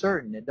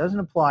uncertain. It doesn't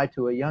apply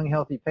to a young,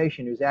 healthy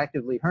patient who's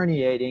actively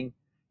herniating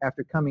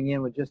after coming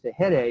in with just a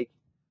headache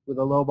with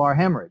a lobar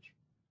hemorrhage.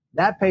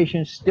 That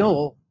patient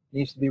still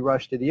needs to be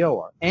rushed to the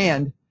OR.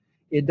 And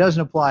it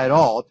doesn't apply at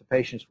all to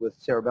patients with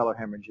cerebellar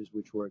hemorrhages,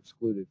 which were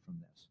excluded from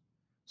this.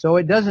 So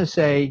it doesn't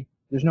say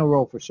there's no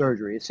role for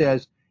surgery. It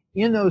says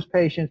in those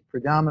patients,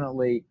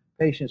 predominantly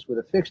patients with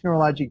a fixed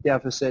neurologic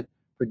deficit,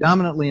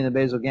 predominantly in the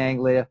basal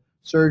ganglia,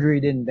 surgery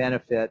didn't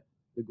benefit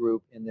the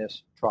group in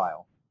this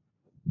trial.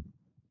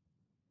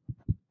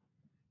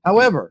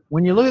 However,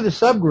 when you look at the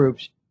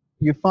subgroups,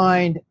 you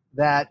find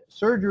that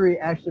surgery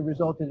actually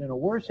resulted in a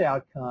worse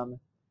outcome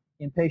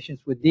in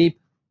patients with deep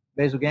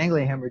basal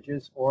ganglia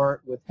hemorrhages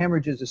or with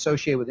hemorrhages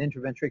associated with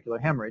intraventricular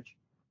hemorrhage,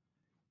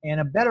 and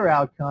a better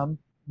outcome,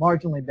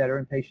 marginally better,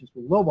 in patients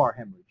with lobar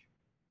hemorrhage.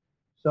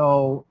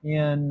 So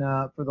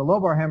for the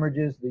lobar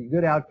hemorrhages, the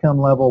good outcome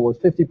level was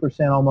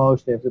 50%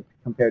 almost as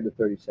compared to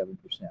 37%.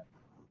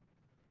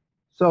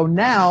 So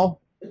now,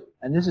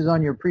 and this is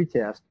on your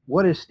pretest,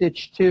 what is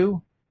STITCH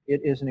 2?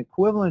 It is an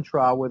equivalent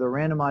trial where they're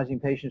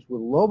randomizing patients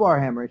with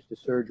lobar hemorrhage to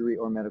surgery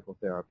or medical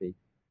therapy.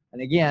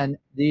 And again,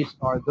 these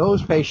are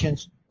those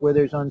patients where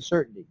there's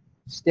uncertainty.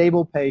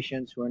 Stable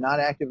patients who are not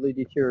actively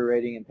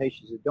deteriorating and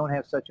patients that don't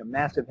have such a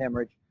massive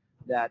hemorrhage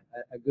that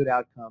a good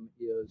outcome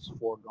is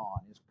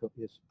foregone,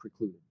 is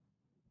precluded.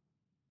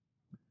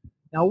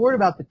 Now a word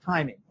about the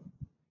timing.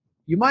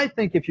 You might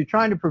think if you're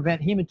trying to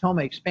prevent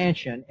hematoma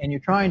expansion and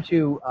you're trying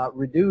to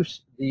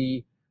reduce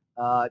the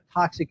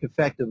toxic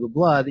effect of the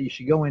blood that you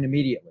should go in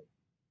immediately.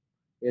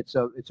 It's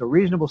a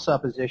reasonable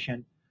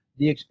supposition.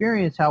 The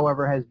experience,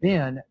 however, has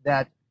been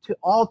that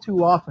all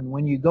too often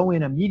when you go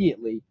in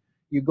immediately,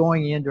 you're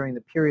going in during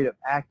the period of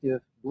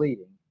active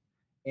bleeding,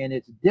 and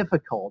it's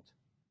difficult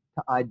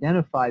to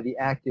identify the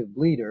active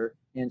bleeder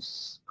and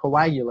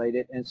coagulate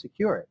it and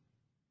secure it.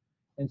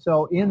 And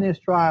so in this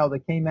trial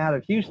that came out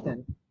of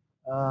Houston,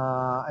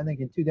 I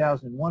think in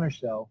 2001 or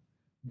so,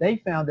 they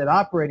found that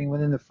operating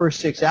within the first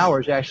 6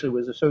 hours actually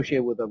was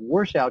associated with a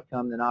worse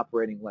outcome than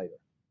operating later.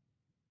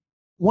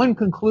 One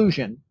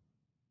conclusion,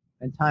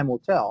 and time will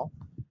tell,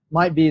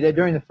 might be that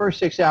during the first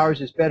 6 hours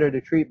it's better to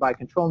treat by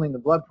controlling the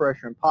blood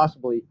pressure and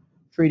possibly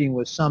treating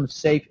with some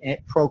safe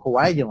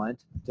procoagulant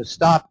to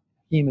stop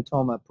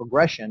hematoma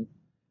progression,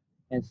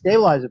 and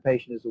stabilize the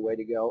patient is the way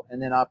to go,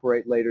 and then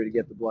operate later to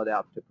get the blood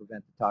out to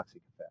prevent the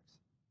toxic effects.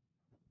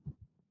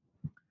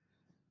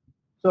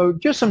 So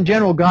just some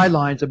general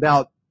guidelines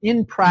about,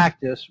 in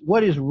practice,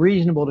 what is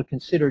reasonable to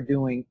consider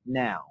doing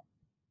now.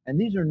 And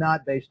these are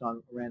not based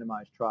on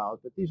randomized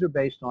trials, but these are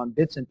based on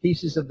bits and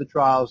pieces of the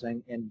trials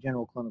and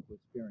general clinical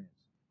experience.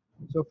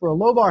 So for a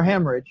lobar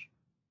hemorrhage,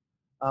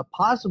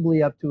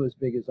 possibly up to as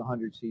big as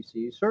 100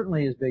 cc's,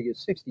 certainly as big as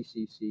 60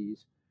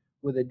 cc's,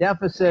 with a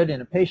deficit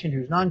in a patient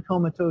who's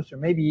non-comatose or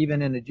maybe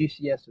even in a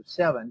GCS of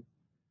 7,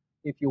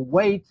 if you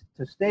wait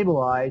to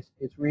stabilize,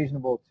 it's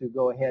reasonable to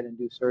go ahead and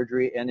do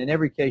surgery, and in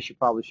every case you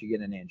probably should get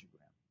an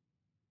angiogram.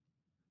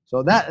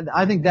 So that,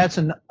 I think that's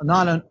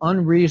not an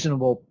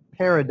unreasonable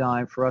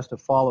paradigm for us to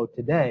follow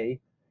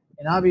today.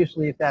 And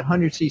obviously if that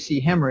 100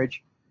 cc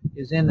hemorrhage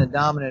is in the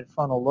dominant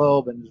frontal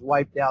lobe and has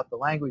wiped out the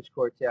language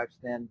cortex,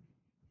 then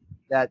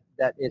that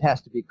it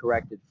has to be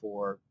corrected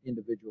for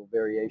individual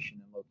variation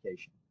and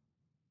location.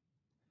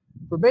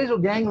 For basal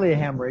ganglia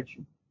hemorrhage,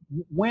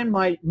 when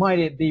might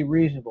it be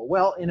reasonable?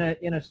 Well, in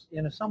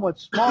a somewhat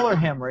smaller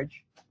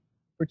hemorrhage,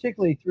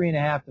 particularly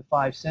 3.5 to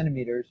 5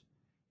 centimeters,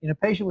 in a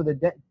patient with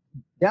a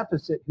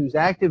deficit who's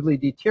actively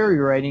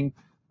deteriorating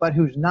but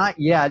who's not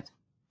yet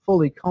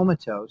fully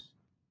comatose,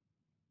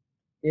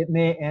 it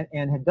may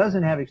and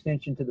doesn't have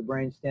extension to the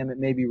brain stem, it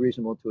may be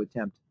reasonable to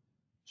attempt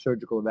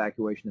surgical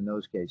evacuation in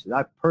those cases.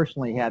 I've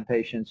personally had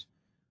patients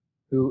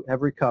who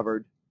have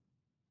recovered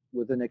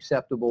with an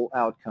acceptable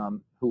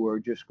outcome who are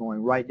just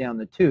going right down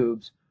the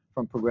tubes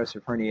from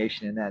progressive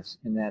herniation in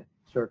that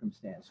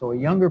circumstance. So a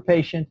younger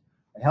patient,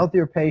 a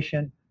healthier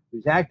patient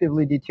who's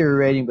actively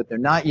deteriorating but they're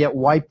not yet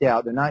wiped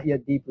out, they're not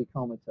yet deeply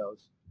comatose,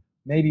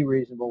 may be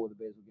reasonable with a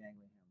basal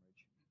ganglia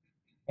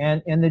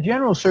hemorrhage. And the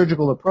general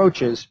surgical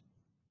approaches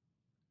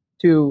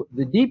to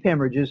the deep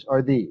hemorrhages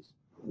are these.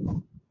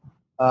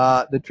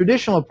 The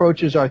traditional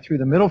approaches are through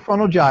the middle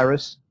frontal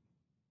gyrus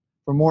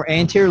for more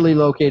anteriorly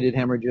located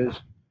hemorrhages,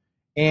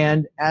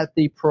 and at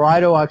the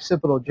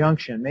parieto-occipital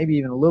junction, maybe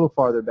even a little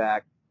farther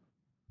back,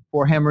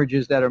 for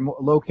hemorrhages that are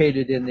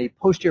located in the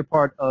posterior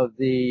part of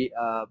the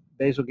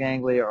basal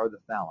ganglia or the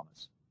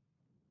thalamus.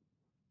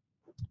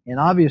 And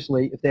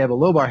obviously, if they have a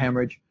lobar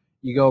hemorrhage,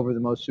 you go over the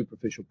most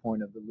superficial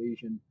point of the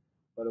lesion,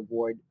 but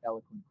avoid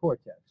eloquent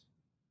cortex.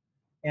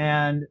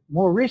 And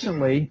more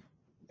recently,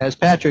 as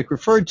Patrick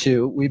referred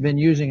to, we've been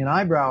using an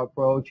eyebrow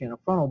approach and a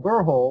frontal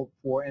burr hole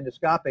for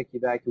endoscopic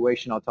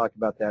evacuation. I'll talk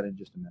about that in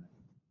just a minute.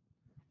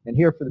 And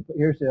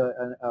here's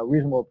a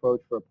reasonable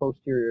approach for a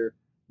posterior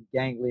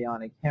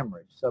ganglionic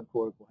hemorrhage,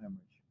 subcortical hemorrhage.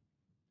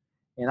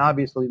 And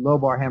obviously,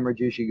 lobar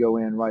hemorrhages, you go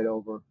in right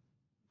over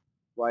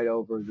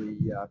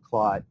the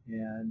clot.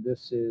 And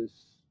this is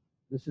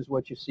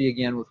what you see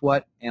again with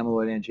what?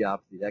 Amyloid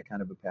angiopathy, that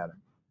kind of a pattern.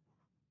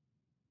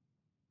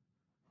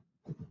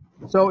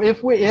 So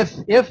if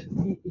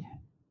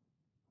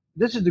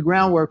this is the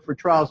groundwork for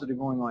trials that are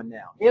going on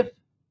now. If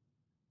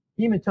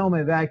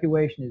hematoma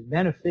evacuation is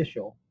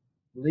beneficial,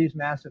 relieves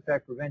mass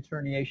effect, prevents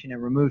herniation,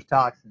 and removes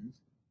toxins,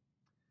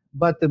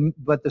 but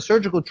the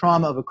surgical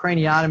trauma of a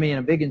craniotomy and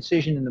a big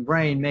incision in the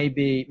brain may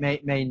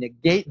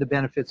negate the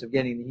benefits of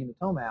getting the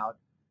hematoma out,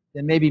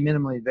 then maybe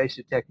minimally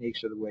invasive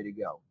techniques are the way to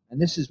go. And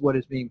this is what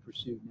is being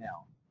pursued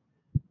now.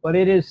 But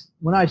it is,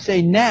 when I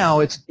say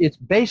now, it's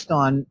based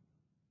on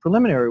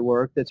preliminary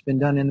work that's been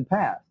done in the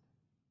past.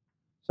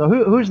 So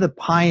who's the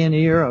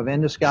pioneer of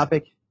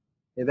endoscopic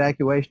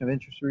evacuation of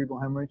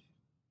intracerebral hemorrhage?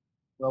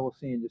 Well, we'll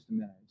see in just a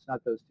minute. It's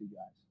not those two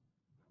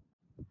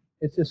guys.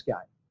 It's this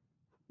guy.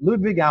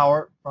 Ludwig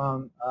Auer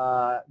from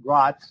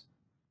Graz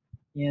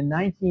in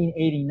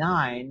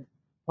 1989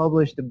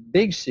 published a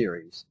big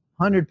series,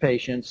 100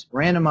 patients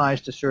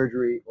randomized to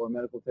surgery or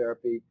medical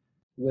therapy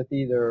with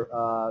either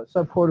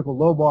subcortical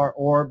lobar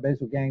or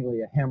basal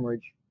ganglia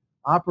hemorrhage,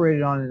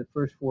 operated on in the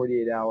first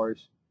 48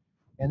 hours,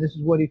 and this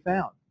is what he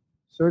found.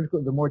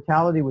 The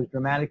mortality was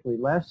dramatically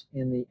less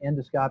in the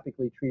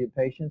endoscopically treated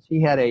patients.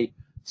 He had a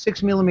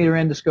 6-millimeter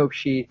endoscope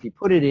sheath. He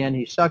put it in,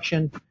 he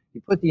suctioned, he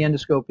put the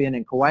endoscope in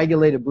and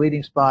coagulated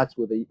bleeding spots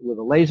with a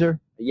laser,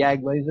 a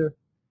YAG laser,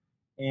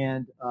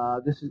 and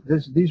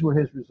these were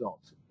his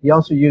results. He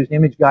also used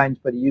image guidance,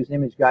 but he used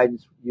image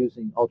guidance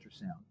using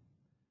ultrasound.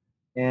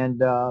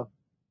 And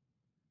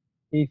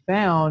he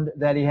found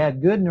that he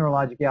had good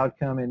neurologic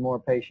outcome in more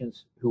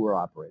patients who were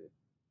operated.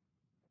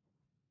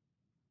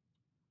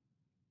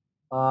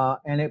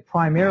 And it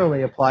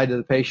primarily applied to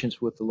the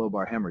patients with the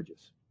lobar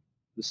hemorrhages,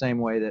 the same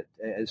way that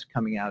is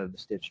coming out of the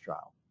Stitch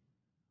trial.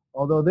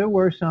 Although there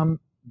were some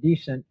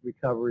decent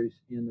recoveries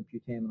in the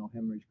putaminal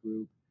hemorrhage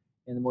group,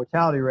 and the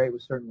mortality rate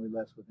was certainly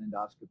less with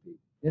endoscopy.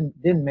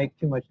 Didn't make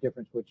too much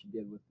difference what you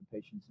did with the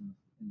patients with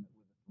the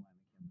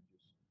thalamic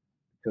hemorrhages,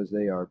 because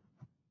they are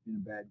in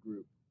a bad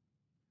group.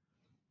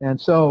 And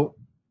so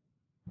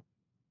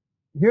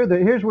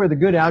here's where the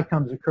good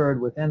outcomes occurred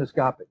with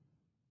endoscopic.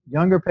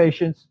 Younger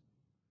patients,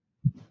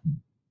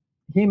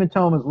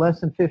 hematomas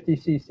less than 50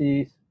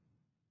 cc's,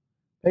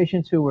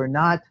 patients who were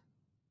not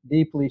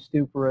deeply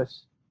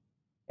stuporous,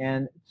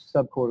 and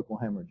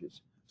subcortical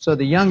hemorrhages. So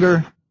the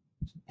younger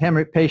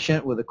hemorrhage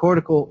patient with a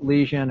cortical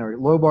lesion or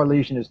lobar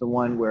lesion is the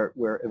one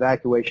where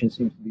evacuation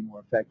seems to be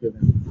more effective,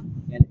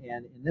 and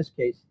in this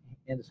case,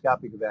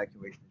 endoscopic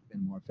evacuation has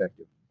been more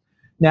effective.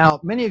 Now,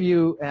 many of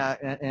you,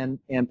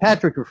 and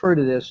Patrick referred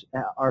to this,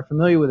 are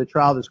familiar with a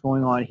trial that's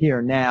going on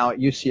here now at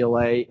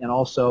UCLA and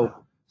also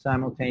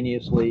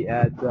simultaneously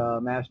at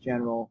Mass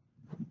General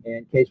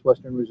and Case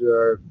Western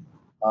Reserve,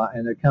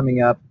 and they're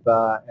coming up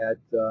at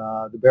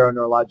the Barrow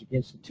Neurologic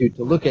Institute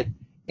to look at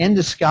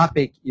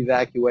endoscopic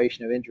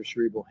evacuation of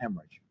intracerebral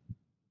hemorrhage.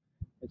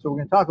 And so we're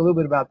going to talk a little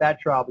bit about that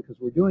trial because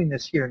we're doing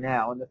this here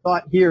now. And the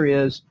thought here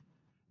is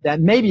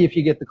that maybe if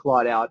you get the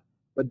clot out,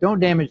 but don't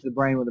damage the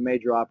brain with a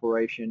major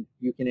operation,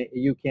 you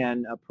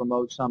can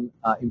promote some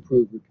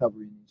improved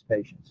recovery in these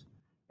patients.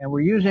 And we're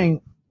using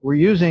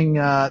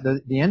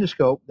the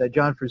endoscope that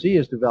John Frazee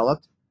has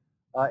developed.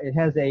 It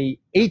has a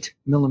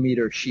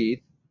 8mm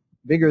sheath,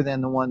 bigger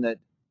than the one that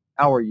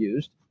our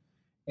used.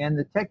 And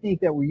the technique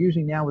that we're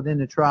using now within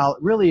the trial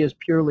really is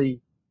purely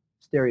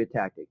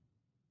stereotactic.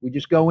 We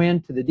just go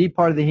into the deep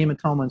part of the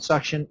hematoma and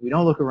suction. We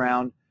don't look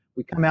around.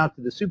 We come out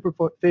to the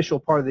superficial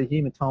part of the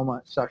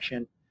hematoma,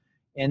 suction,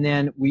 and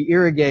then we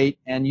irrigate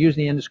and use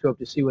the endoscope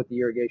to see what the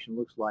irrigation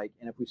looks like.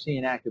 And if we see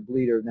an active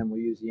bleeder, then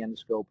we use the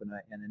endoscope and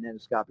an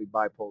endoscopic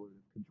bipolar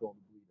to control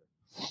the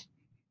bleeder.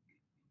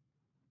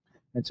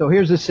 And so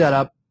here's the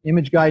setup.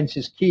 Image guidance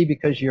is key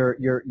because you're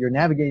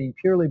navigating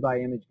purely by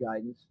image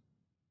guidance.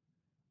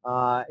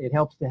 It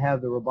helps to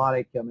have the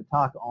robotic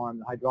Mataka arm,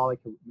 the hydraulic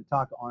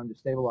Mataka arm to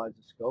stabilize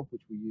the scope,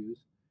 which we use.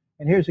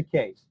 And here's a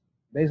case.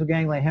 Basal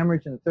ganglia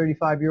hemorrhage in a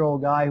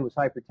 35-year-old guy who was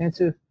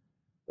hypertensive,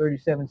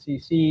 37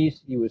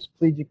 cc's. He was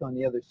plegic on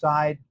the other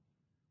side.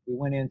 We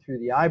went in through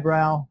the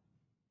eyebrow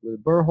with a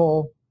burr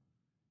hole.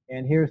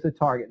 And here's the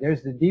target.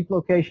 There's the deep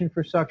location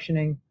for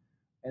suctioning.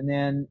 And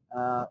then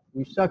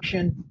we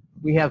suction.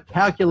 We have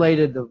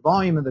calculated the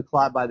volume of the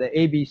clot by the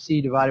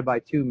ABC divided by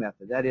 2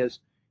 method. That is,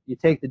 you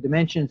take the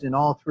dimensions in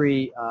all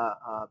 3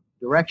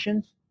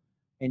 directions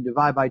and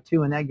divide by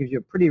 2, and that gives you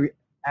a pretty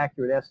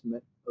accurate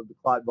estimate of the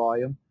clot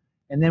volume.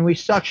 And then we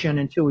suction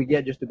until we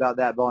get just about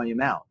that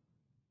volume out.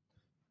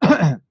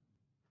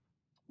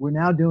 We're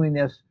now doing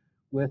this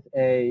with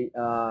a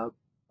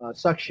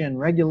suction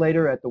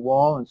regulator at the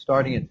wall and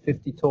starting at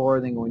 50 torr,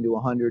 then going to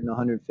 100 and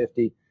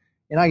 150.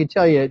 And I can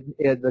tell you,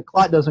 the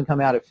clot doesn't come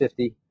out at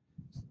 50.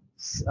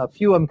 A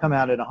few of them come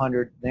out at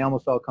 100. They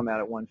almost all come out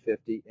at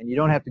 150. And you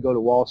don't have to go to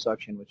wall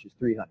suction, which is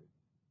 300.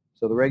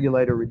 So the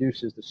regulator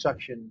reduces the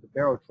suction, the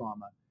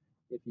barotrauma,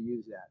 if you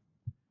use that.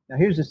 Now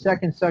here's the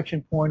second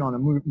suction point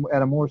on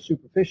at a more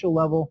superficial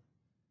level.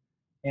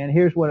 And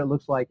here's what it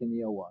looks like in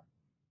the OR.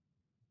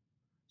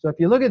 So if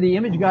you look at the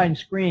image guidance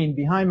screen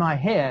behind my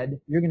head,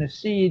 you're going to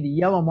see the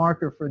yellow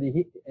marker for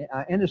the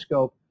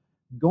endoscope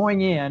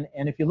going in.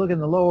 And if you look in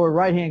the lower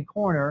right-hand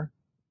corner,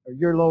 or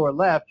your lower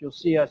left, you'll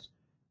see us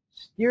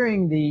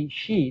steering the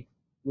sheath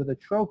with a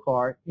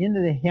trocar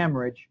into the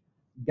hemorrhage,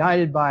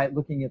 guided by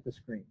looking at the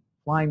screen,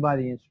 flying by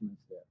the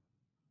instruments there.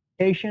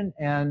 Patient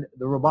and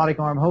the robotic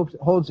arm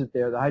holds it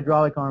there. The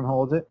hydraulic arm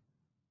holds it.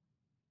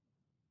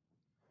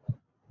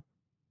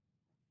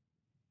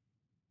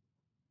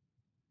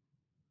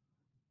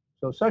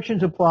 So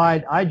suction's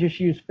applied. I just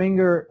use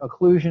finger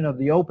occlusion of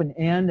the open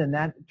end, and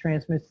that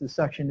transmits the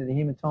suction to the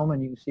hematoma,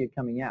 and you can see it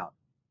coming out.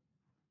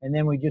 And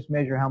then we just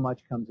measure how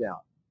much comes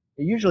out.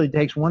 It usually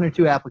takes 1 or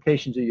 2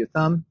 applications of your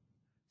thumb.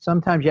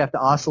 Sometimes you have to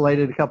oscillate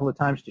it a couple of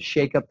times to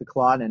shake up the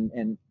clot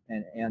and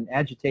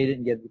agitate it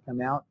and get it to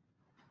come out,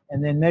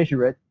 and then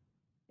measure it.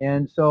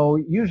 And so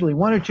usually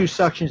 1 or 2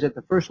 suctions at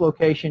the first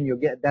location,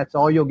 that's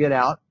all you'll get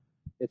out.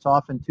 It's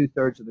often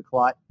 2/3 of the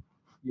clot.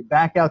 You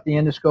back out the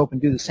endoscope and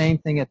do the same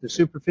thing at the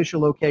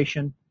superficial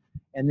location,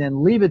 and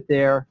then leave it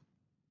there,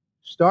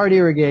 start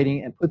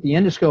irrigating, and put the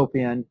endoscope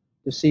in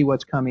to see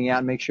what's coming out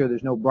and make sure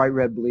there's no bright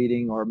red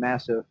bleeding or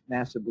massive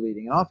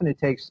bleeding. And often it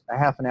takes a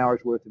half an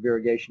hour's worth of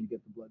irrigation to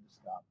get the blood to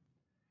stop.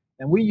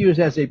 And we use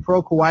as a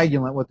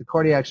procoagulant what the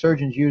cardiac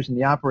surgeons use in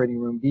the operating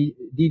room,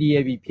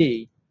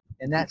 DDAVP,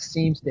 and that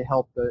seems to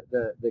help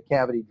the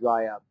cavity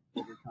dry up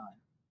over time.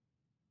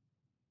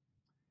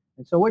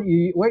 And so what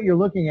you're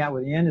looking at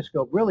with the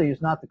endoscope really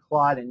is not the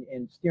clot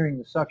and steering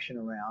the suction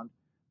around.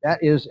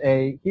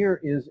 Here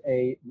is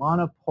a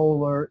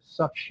monopolar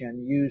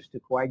suction used to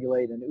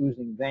coagulate an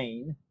oozing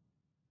vein.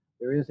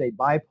 There is a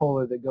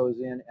bipolar that goes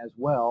in as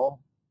well,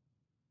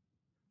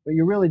 but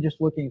you're really just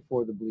looking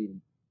for the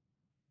bleeding.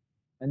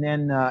 And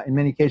then in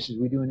many cases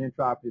we do an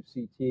intraoperative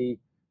CT,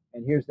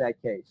 and here's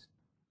that case.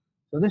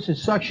 So this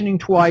is suctioning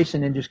twice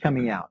and then just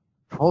coming out.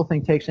 The whole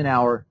thing takes an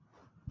hour.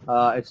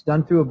 It's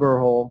done through a burr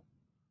hole.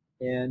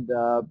 And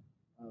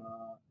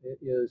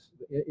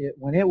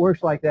when it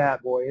works like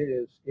that, boy,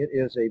 it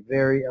is a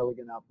very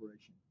elegant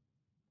operation.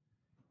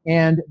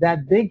 And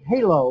that big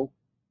halo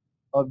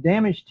of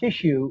damaged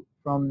tissue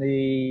from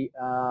the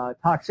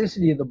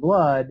toxicity of the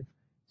blood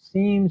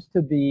seems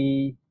to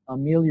be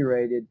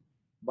ameliorated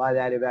by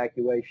that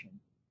evacuation.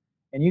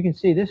 And you can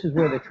see this is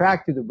where the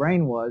track through the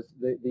brain was.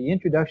 The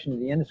introduction of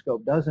the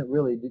endoscope doesn't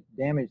really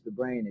damage the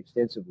brain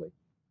extensively.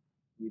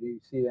 You do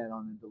see that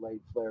on the delayed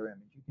flare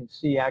image. You can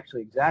see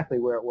actually exactly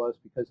where it was,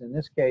 because in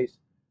this case,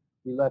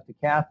 we left the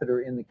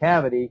catheter in the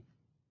cavity,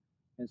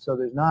 and so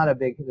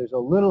there's a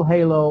little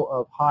halo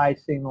of high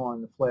signal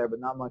on the flare, but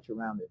not much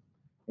around it.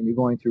 And you're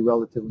going through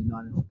relatively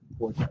non-open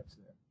cortex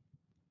there.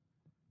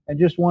 And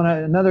just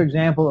another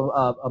example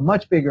of a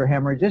much bigger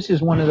hemorrhage. This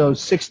is one of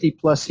those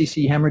 60-plus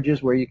cc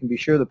hemorrhages where you can be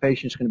sure the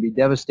patient's going to be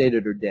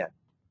devastated or dead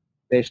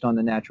based on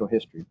the natural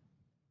history.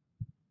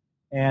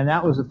 And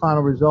that was the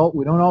final result.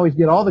 We don't always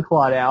get all the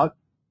clot out.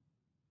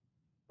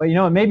 But, you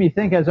know, it made me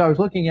think as I was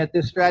looking at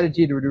this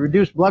strategy to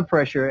reduce blood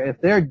pressure, if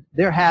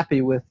they're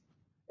happy with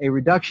a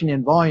reduction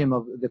in volume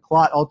of the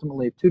clot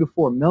ultimately of 2 to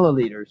 4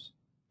 milliliters,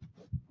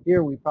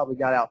 here we probably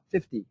got out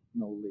 50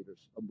 milliliters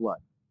of blood.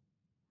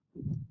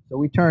 So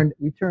we turned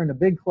a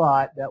big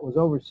clot that was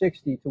over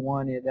 60 to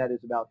one that is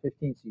about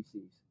 15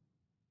 cc's.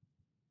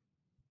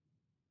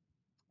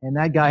 And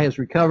that guy has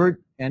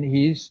recovered, and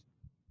he's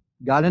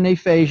got an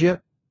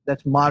aphasia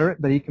that's moderate,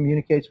 but he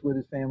communicates with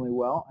his family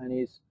well, and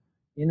he's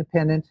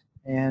independent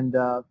and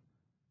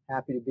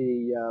happy to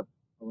be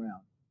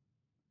around.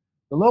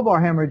 The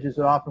lobar hemorrhages,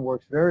 it often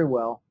works very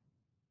well.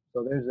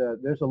 So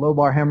there's a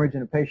lobar hemorrhage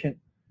in a patient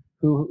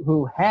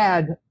who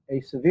had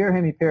a severe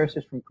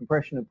hemiparesis from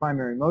compression of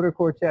primary motor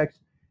cortex,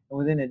 and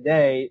within a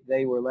day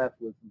they were left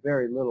with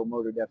very little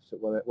motor deficit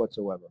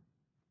whatsoever.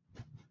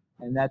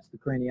 And that's the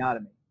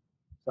craniotomy,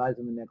 size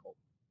of a nickel.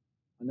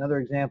 Another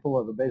example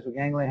of a basal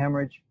ganglia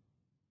hemorrhage.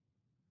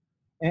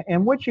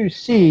 And what you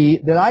see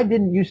that I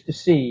didn't used to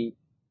see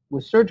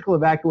with surgical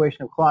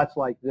evacuation of clots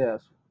like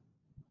this,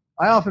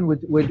 I often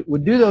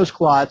would do those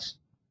clots,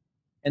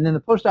 and then the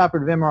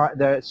postoperative MRI,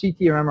 the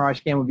CT or MRI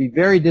scan would be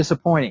very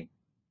disappointing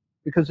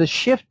because the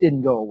shift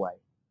didn't go away.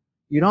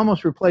 You'd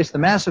almost replace the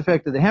mass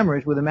effect of the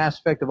hemorrhage with the mass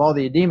effect of all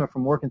the edema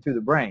from working through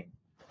the brain.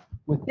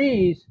 With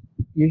these,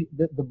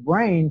 the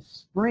brain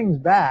springs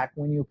back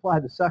when you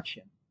apply the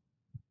suction,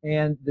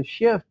 and the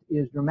shift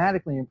is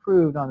dramatically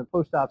improved on the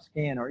post-op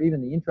scan or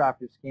even the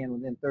intraoperative scan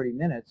within 30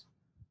 minutes,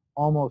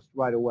 almost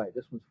right away.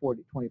 This one's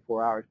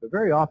 24 hours, but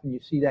very often you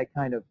see that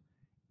kind of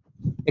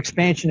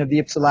expansion of the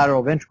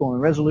ipsilateral ventricle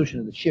and resolution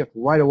of the shift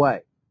right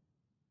away.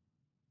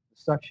 The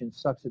suction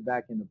sucks it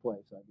back into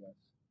place, I guess.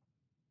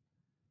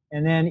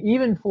 And then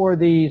even for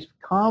these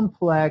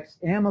complex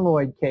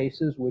amyloid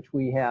cases, which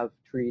we have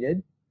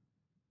treated,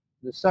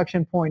 the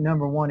suction point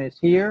number 1 is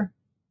here.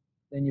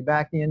 Then you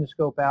back the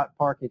endoscope out,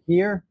 park it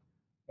here,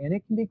 and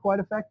it can be quite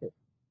effective.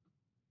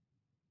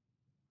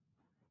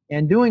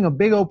 And doing a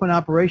big open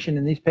operation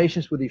in these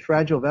patients with these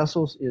fragile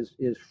vessels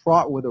is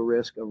fraught with a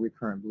risk of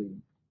recurrent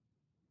bleeding.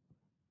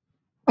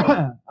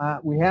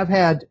 We have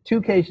had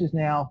 2 cases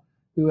now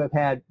who have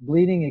had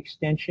bleeding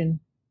extension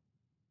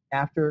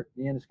after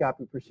the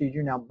endoscopic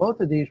procedure. Now, both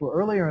of these were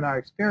earlier in our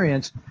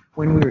experience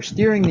when we were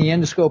steering the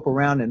endoscope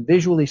around and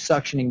visually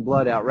suctioning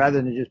blood out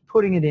rather than just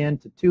putting it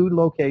into 2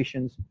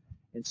 locations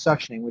and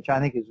suctioning, which I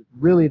think is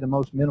really the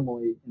most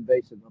minimally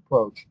invasive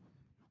approach.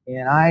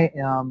 And I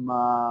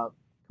am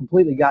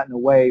completely gotten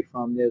away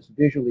from this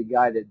visually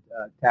guided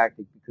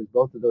tactic because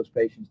both of those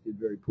patients did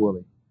very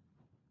poorly.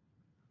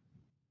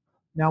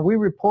 Now, we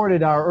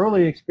reported our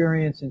early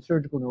experience in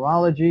surgical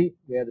neurology.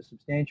 We had a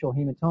substantial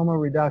hematoma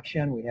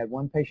reduction. We had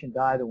 1 patient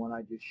die, the one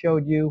I just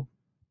showed you.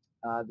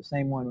 The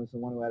same one was the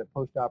one who had a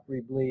post-op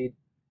rebleed,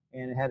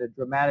 and it had a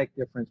dramatic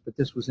difference, but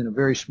this was in a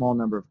very small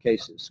number of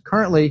cases.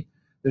 Currently,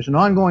 there's an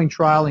ongoing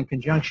trial in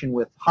conjunction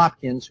with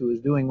Hopkins, who is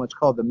doing what's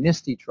called the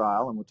MISTY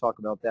trial, and we'll talk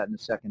about that in a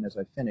second as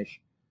I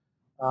finish.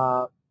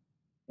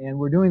 And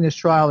we're doing this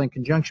trial in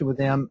conjunction with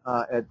them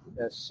at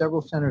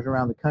several centers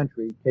around the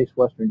country. Case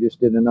Western just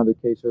did another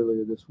case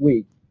earlier this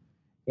week,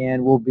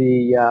 and we'll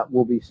be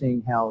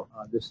seeing how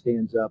this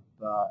stands up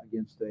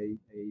against a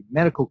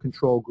medical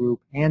control group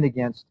and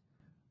against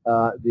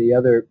the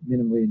other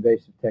minimally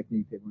invasive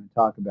technique that we're going to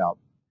talk about.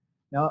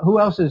 Now,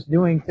 who else is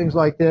doing things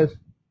like this?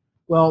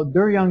 Well,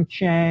 Duryung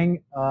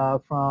Chang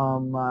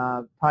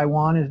from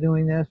Taiwan is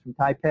doing this, from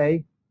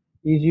Taipei.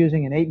 He's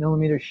using an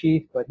 8mm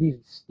sheath, but he's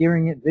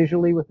steering it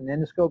visually with an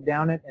endoscope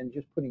down it and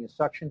just putting a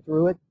suction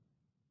through it.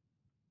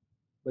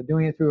 But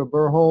doing it through a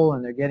burr hole,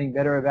 and they're getting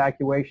better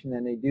evacuation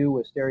than they do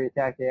with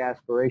stereotactic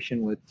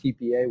aspiration with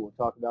TPA. We'll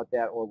talk about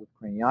that, or with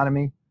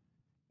craniotomy,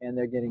 and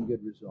they're getting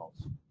good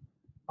results.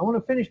 I want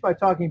to finish by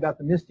talking about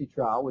the MISTY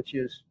trial, which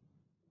is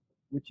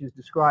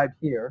described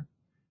here.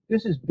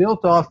 This is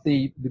built off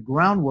the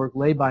groundwork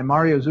laid by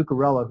Mario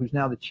Zuccarello, who's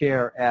now the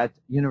chair at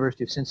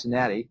University of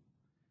Cincinnati.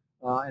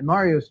 And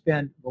Mario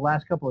spent the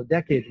last couple of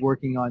decades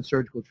working on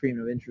surgical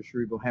treatment of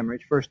intracerebral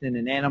hemorrhage, first in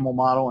an animal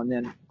model and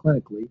then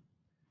clinically.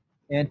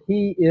 And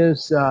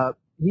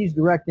he's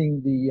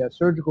directing the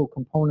surgical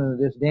component of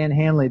this. Dan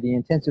Hanley, the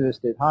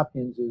intensivist at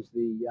Hopkins, is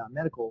the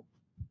medical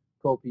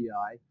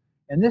co-PI.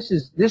 And this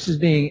is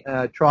being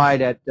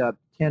tried at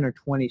 10 or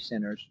 20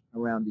 centers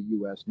around the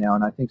U.S. now,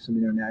 and I think some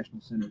international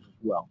centers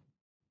as well.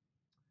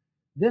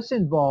 This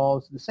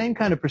involves the same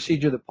kind of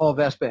procedure that Paul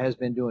Vespa has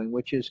been doing,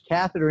 which is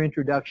catheter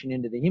introduction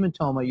into the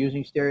hematoma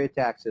using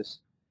stereotaxis,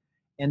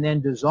 and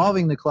then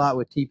dissolving the clot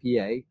with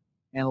TPA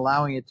and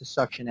allowing it to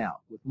suction out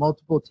with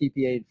multiple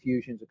TPA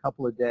infusions, a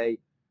couple a day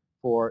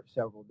for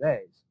several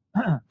days.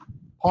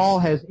 Paul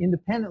has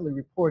independently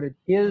reported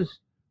his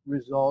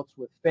results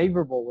with a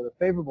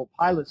favorable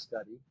pilot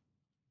study.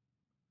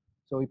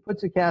 So he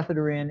puts a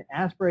catheter in,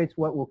 aspirates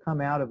what will come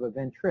out of a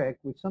ventric,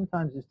 which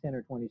sometimes is 10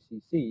 or 20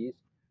 cc's,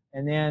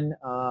 and then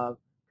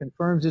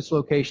confirms its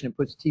location and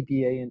puts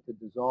TPA in to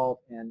dissolve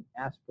and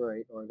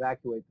aspirate or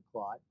evacuate the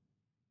clot.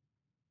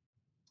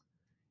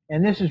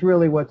 And this is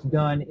really what's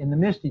done in the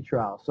MISTY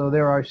trial. So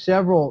there are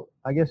several,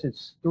 I guess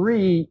it's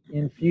 3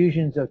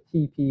 infusions of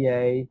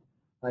TPA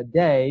a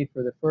day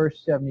for the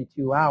first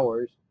 72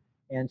 hours,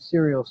 and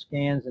serial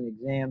scans and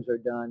exams are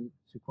done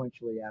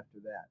sequentially after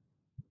that.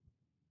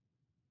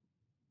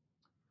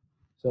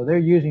 So they're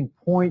using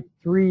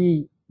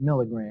 0.3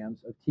 milligrams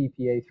of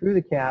TPA through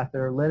the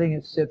catheter, letting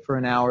it sit for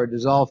an hour,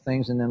 dissolve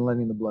things, and then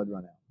letting the blood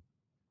run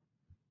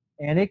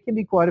out. And it can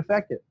be quite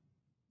effective.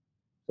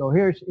 So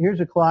here's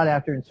a clot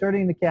after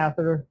inserting the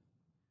catheter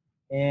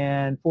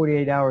and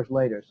 48 hours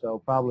later,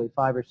 so probably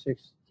 5 or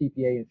 6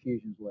 TPA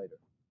infusions later.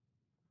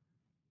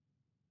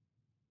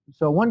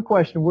 So one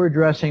question we're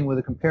addressing with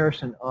a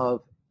comparison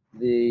of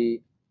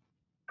the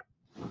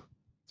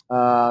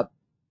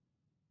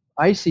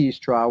ICES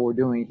trial we're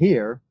doing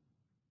here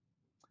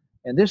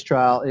and this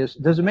trial is,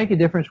 does it make a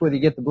difference whether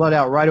you get the blood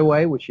out right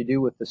away, which you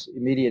do with this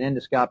immediate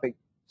endoscopic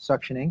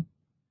suctioning,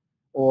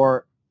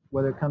 or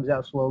whether it comes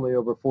out slowly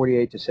over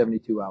 48 to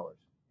 72 hours?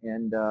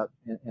 And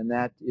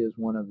that is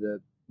one of the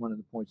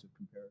points of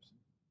comparison.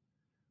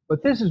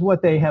 But this is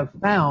what they have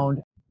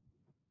found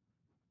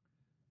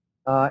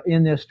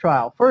in this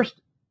trial.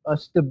 First, a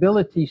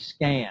stability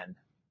scan.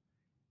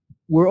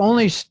 We're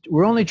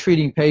only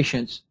treating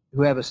patients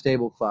who have a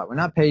stable clot. We're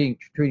not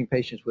treating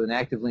patients with an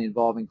actively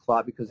involving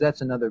clot because that's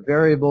another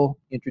variable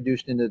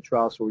introduced into the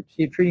trial. So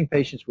we're treating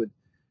patients with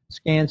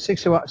scans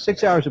 6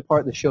 hours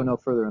apart that show no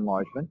further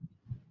enlargement.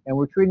 And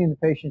we're treating the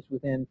patients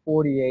within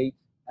 48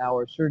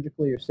 hours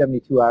surgically or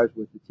 72 hours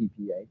with the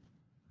TPA.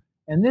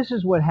 And this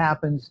is what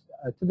happens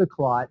to the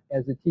clot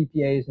as the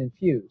TPA is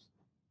infused.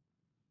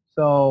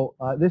 So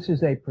this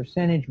is a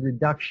percentage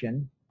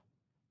reduction.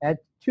 At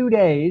 2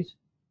 days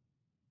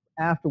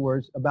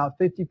afterwards, about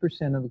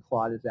 50% of the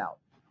clot is out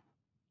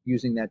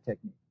using that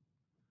technique.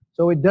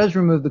 So it does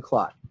remove the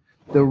clot.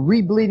 The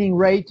rebleeding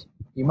rate,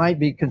 you might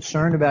be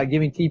concerned about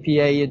giving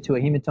TPA into a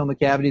hematoma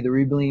cavity. The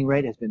rebleeding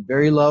rate has been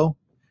very low.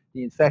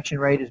 The infection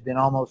rate has been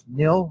almost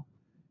nil,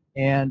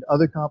 and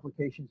other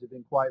complications have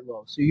been quite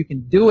low. So you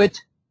can do it,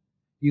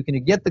 you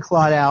can get the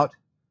clot out,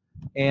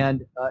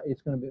 and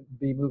it's going to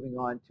be moving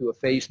on to a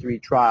phase 3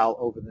 trial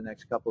over the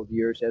next couple of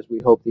years, as we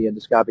hope the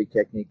endoscopic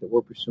technique that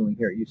we're pursuing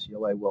here at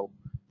UCLA will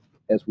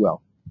as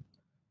well.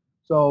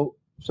 So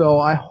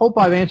I hope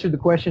I've answered the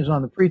questions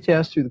on the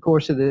pretest through the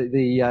course of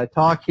the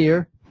talk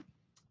here.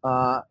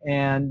 I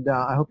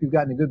hope you've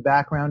gotten a good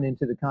background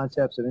into the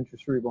concepts of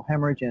intracerebral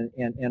hemorrhage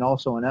and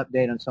also an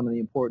update on some of the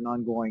important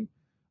ongoing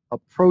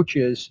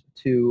approaches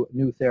to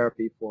new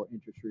therapy for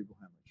intracerebral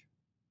hemorrhage.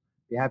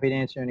 Be happy to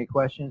answer any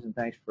questions, and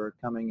thanks for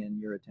coming and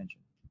your attention.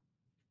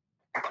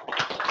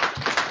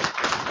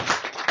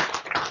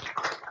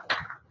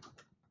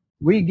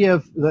 We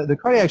give, the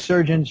cardiac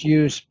surgeons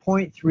use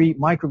 0.3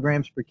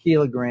 micrograms per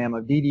kilogram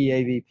of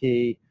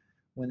DDAVP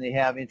when they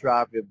have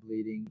intraoperative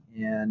bleeding,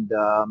 and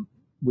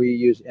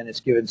and it's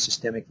given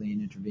systemically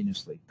and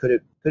intravenously. Could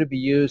it be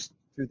used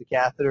through the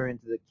catheter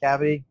into the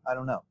cavity? I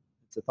don't know.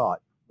 It's a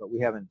thought, but we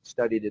haven't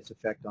studied its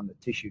effect on the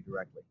tissue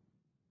directly.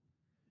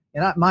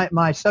 And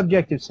my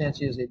subjective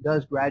sense is it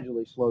does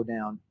gradually slow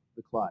down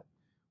the clot.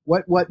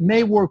 What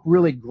may work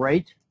really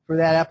great for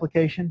that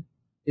application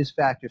is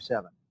factor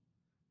 7.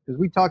 Because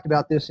we talked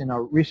about this in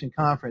our recent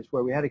conference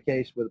where we had a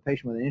case with a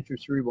patient with an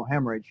intracerebral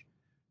hemorrhage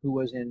who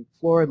was in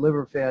florid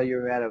liver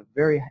failure, who had a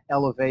very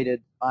elevated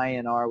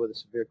INR with a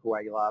severe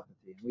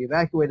coagulopathy. And we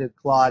evacuated the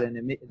clot, and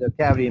the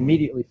cavity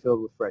immediately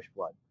filled with fresh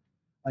blood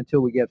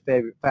until we get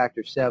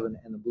factor 7,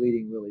 and the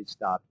bleeding really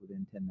stopped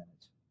within 10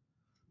 minutes.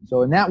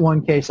 So in that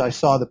one case, I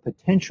saw the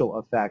potential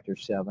of factor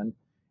 7,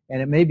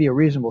 and it may be a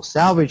reasonable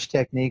salvage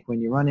technique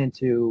when you run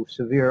into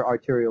severe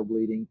arterial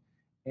bleeding,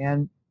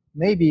 and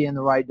maybe in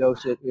the right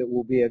dose, it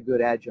will be a good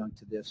adjunct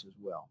to this as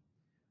well.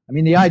 I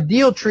mean, the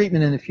ideal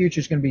treatment in the future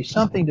is going to be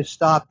something to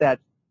stop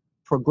that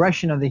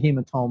progression of the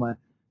hematoma,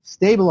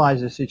 stabilize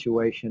the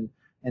situation,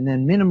 and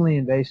then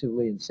minimally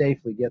invasively and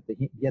safely get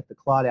the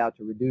clot out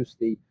to reduce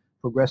the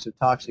progressive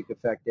toxic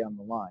effect down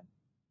the line.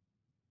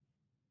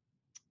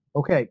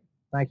 Okay,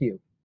 thank you.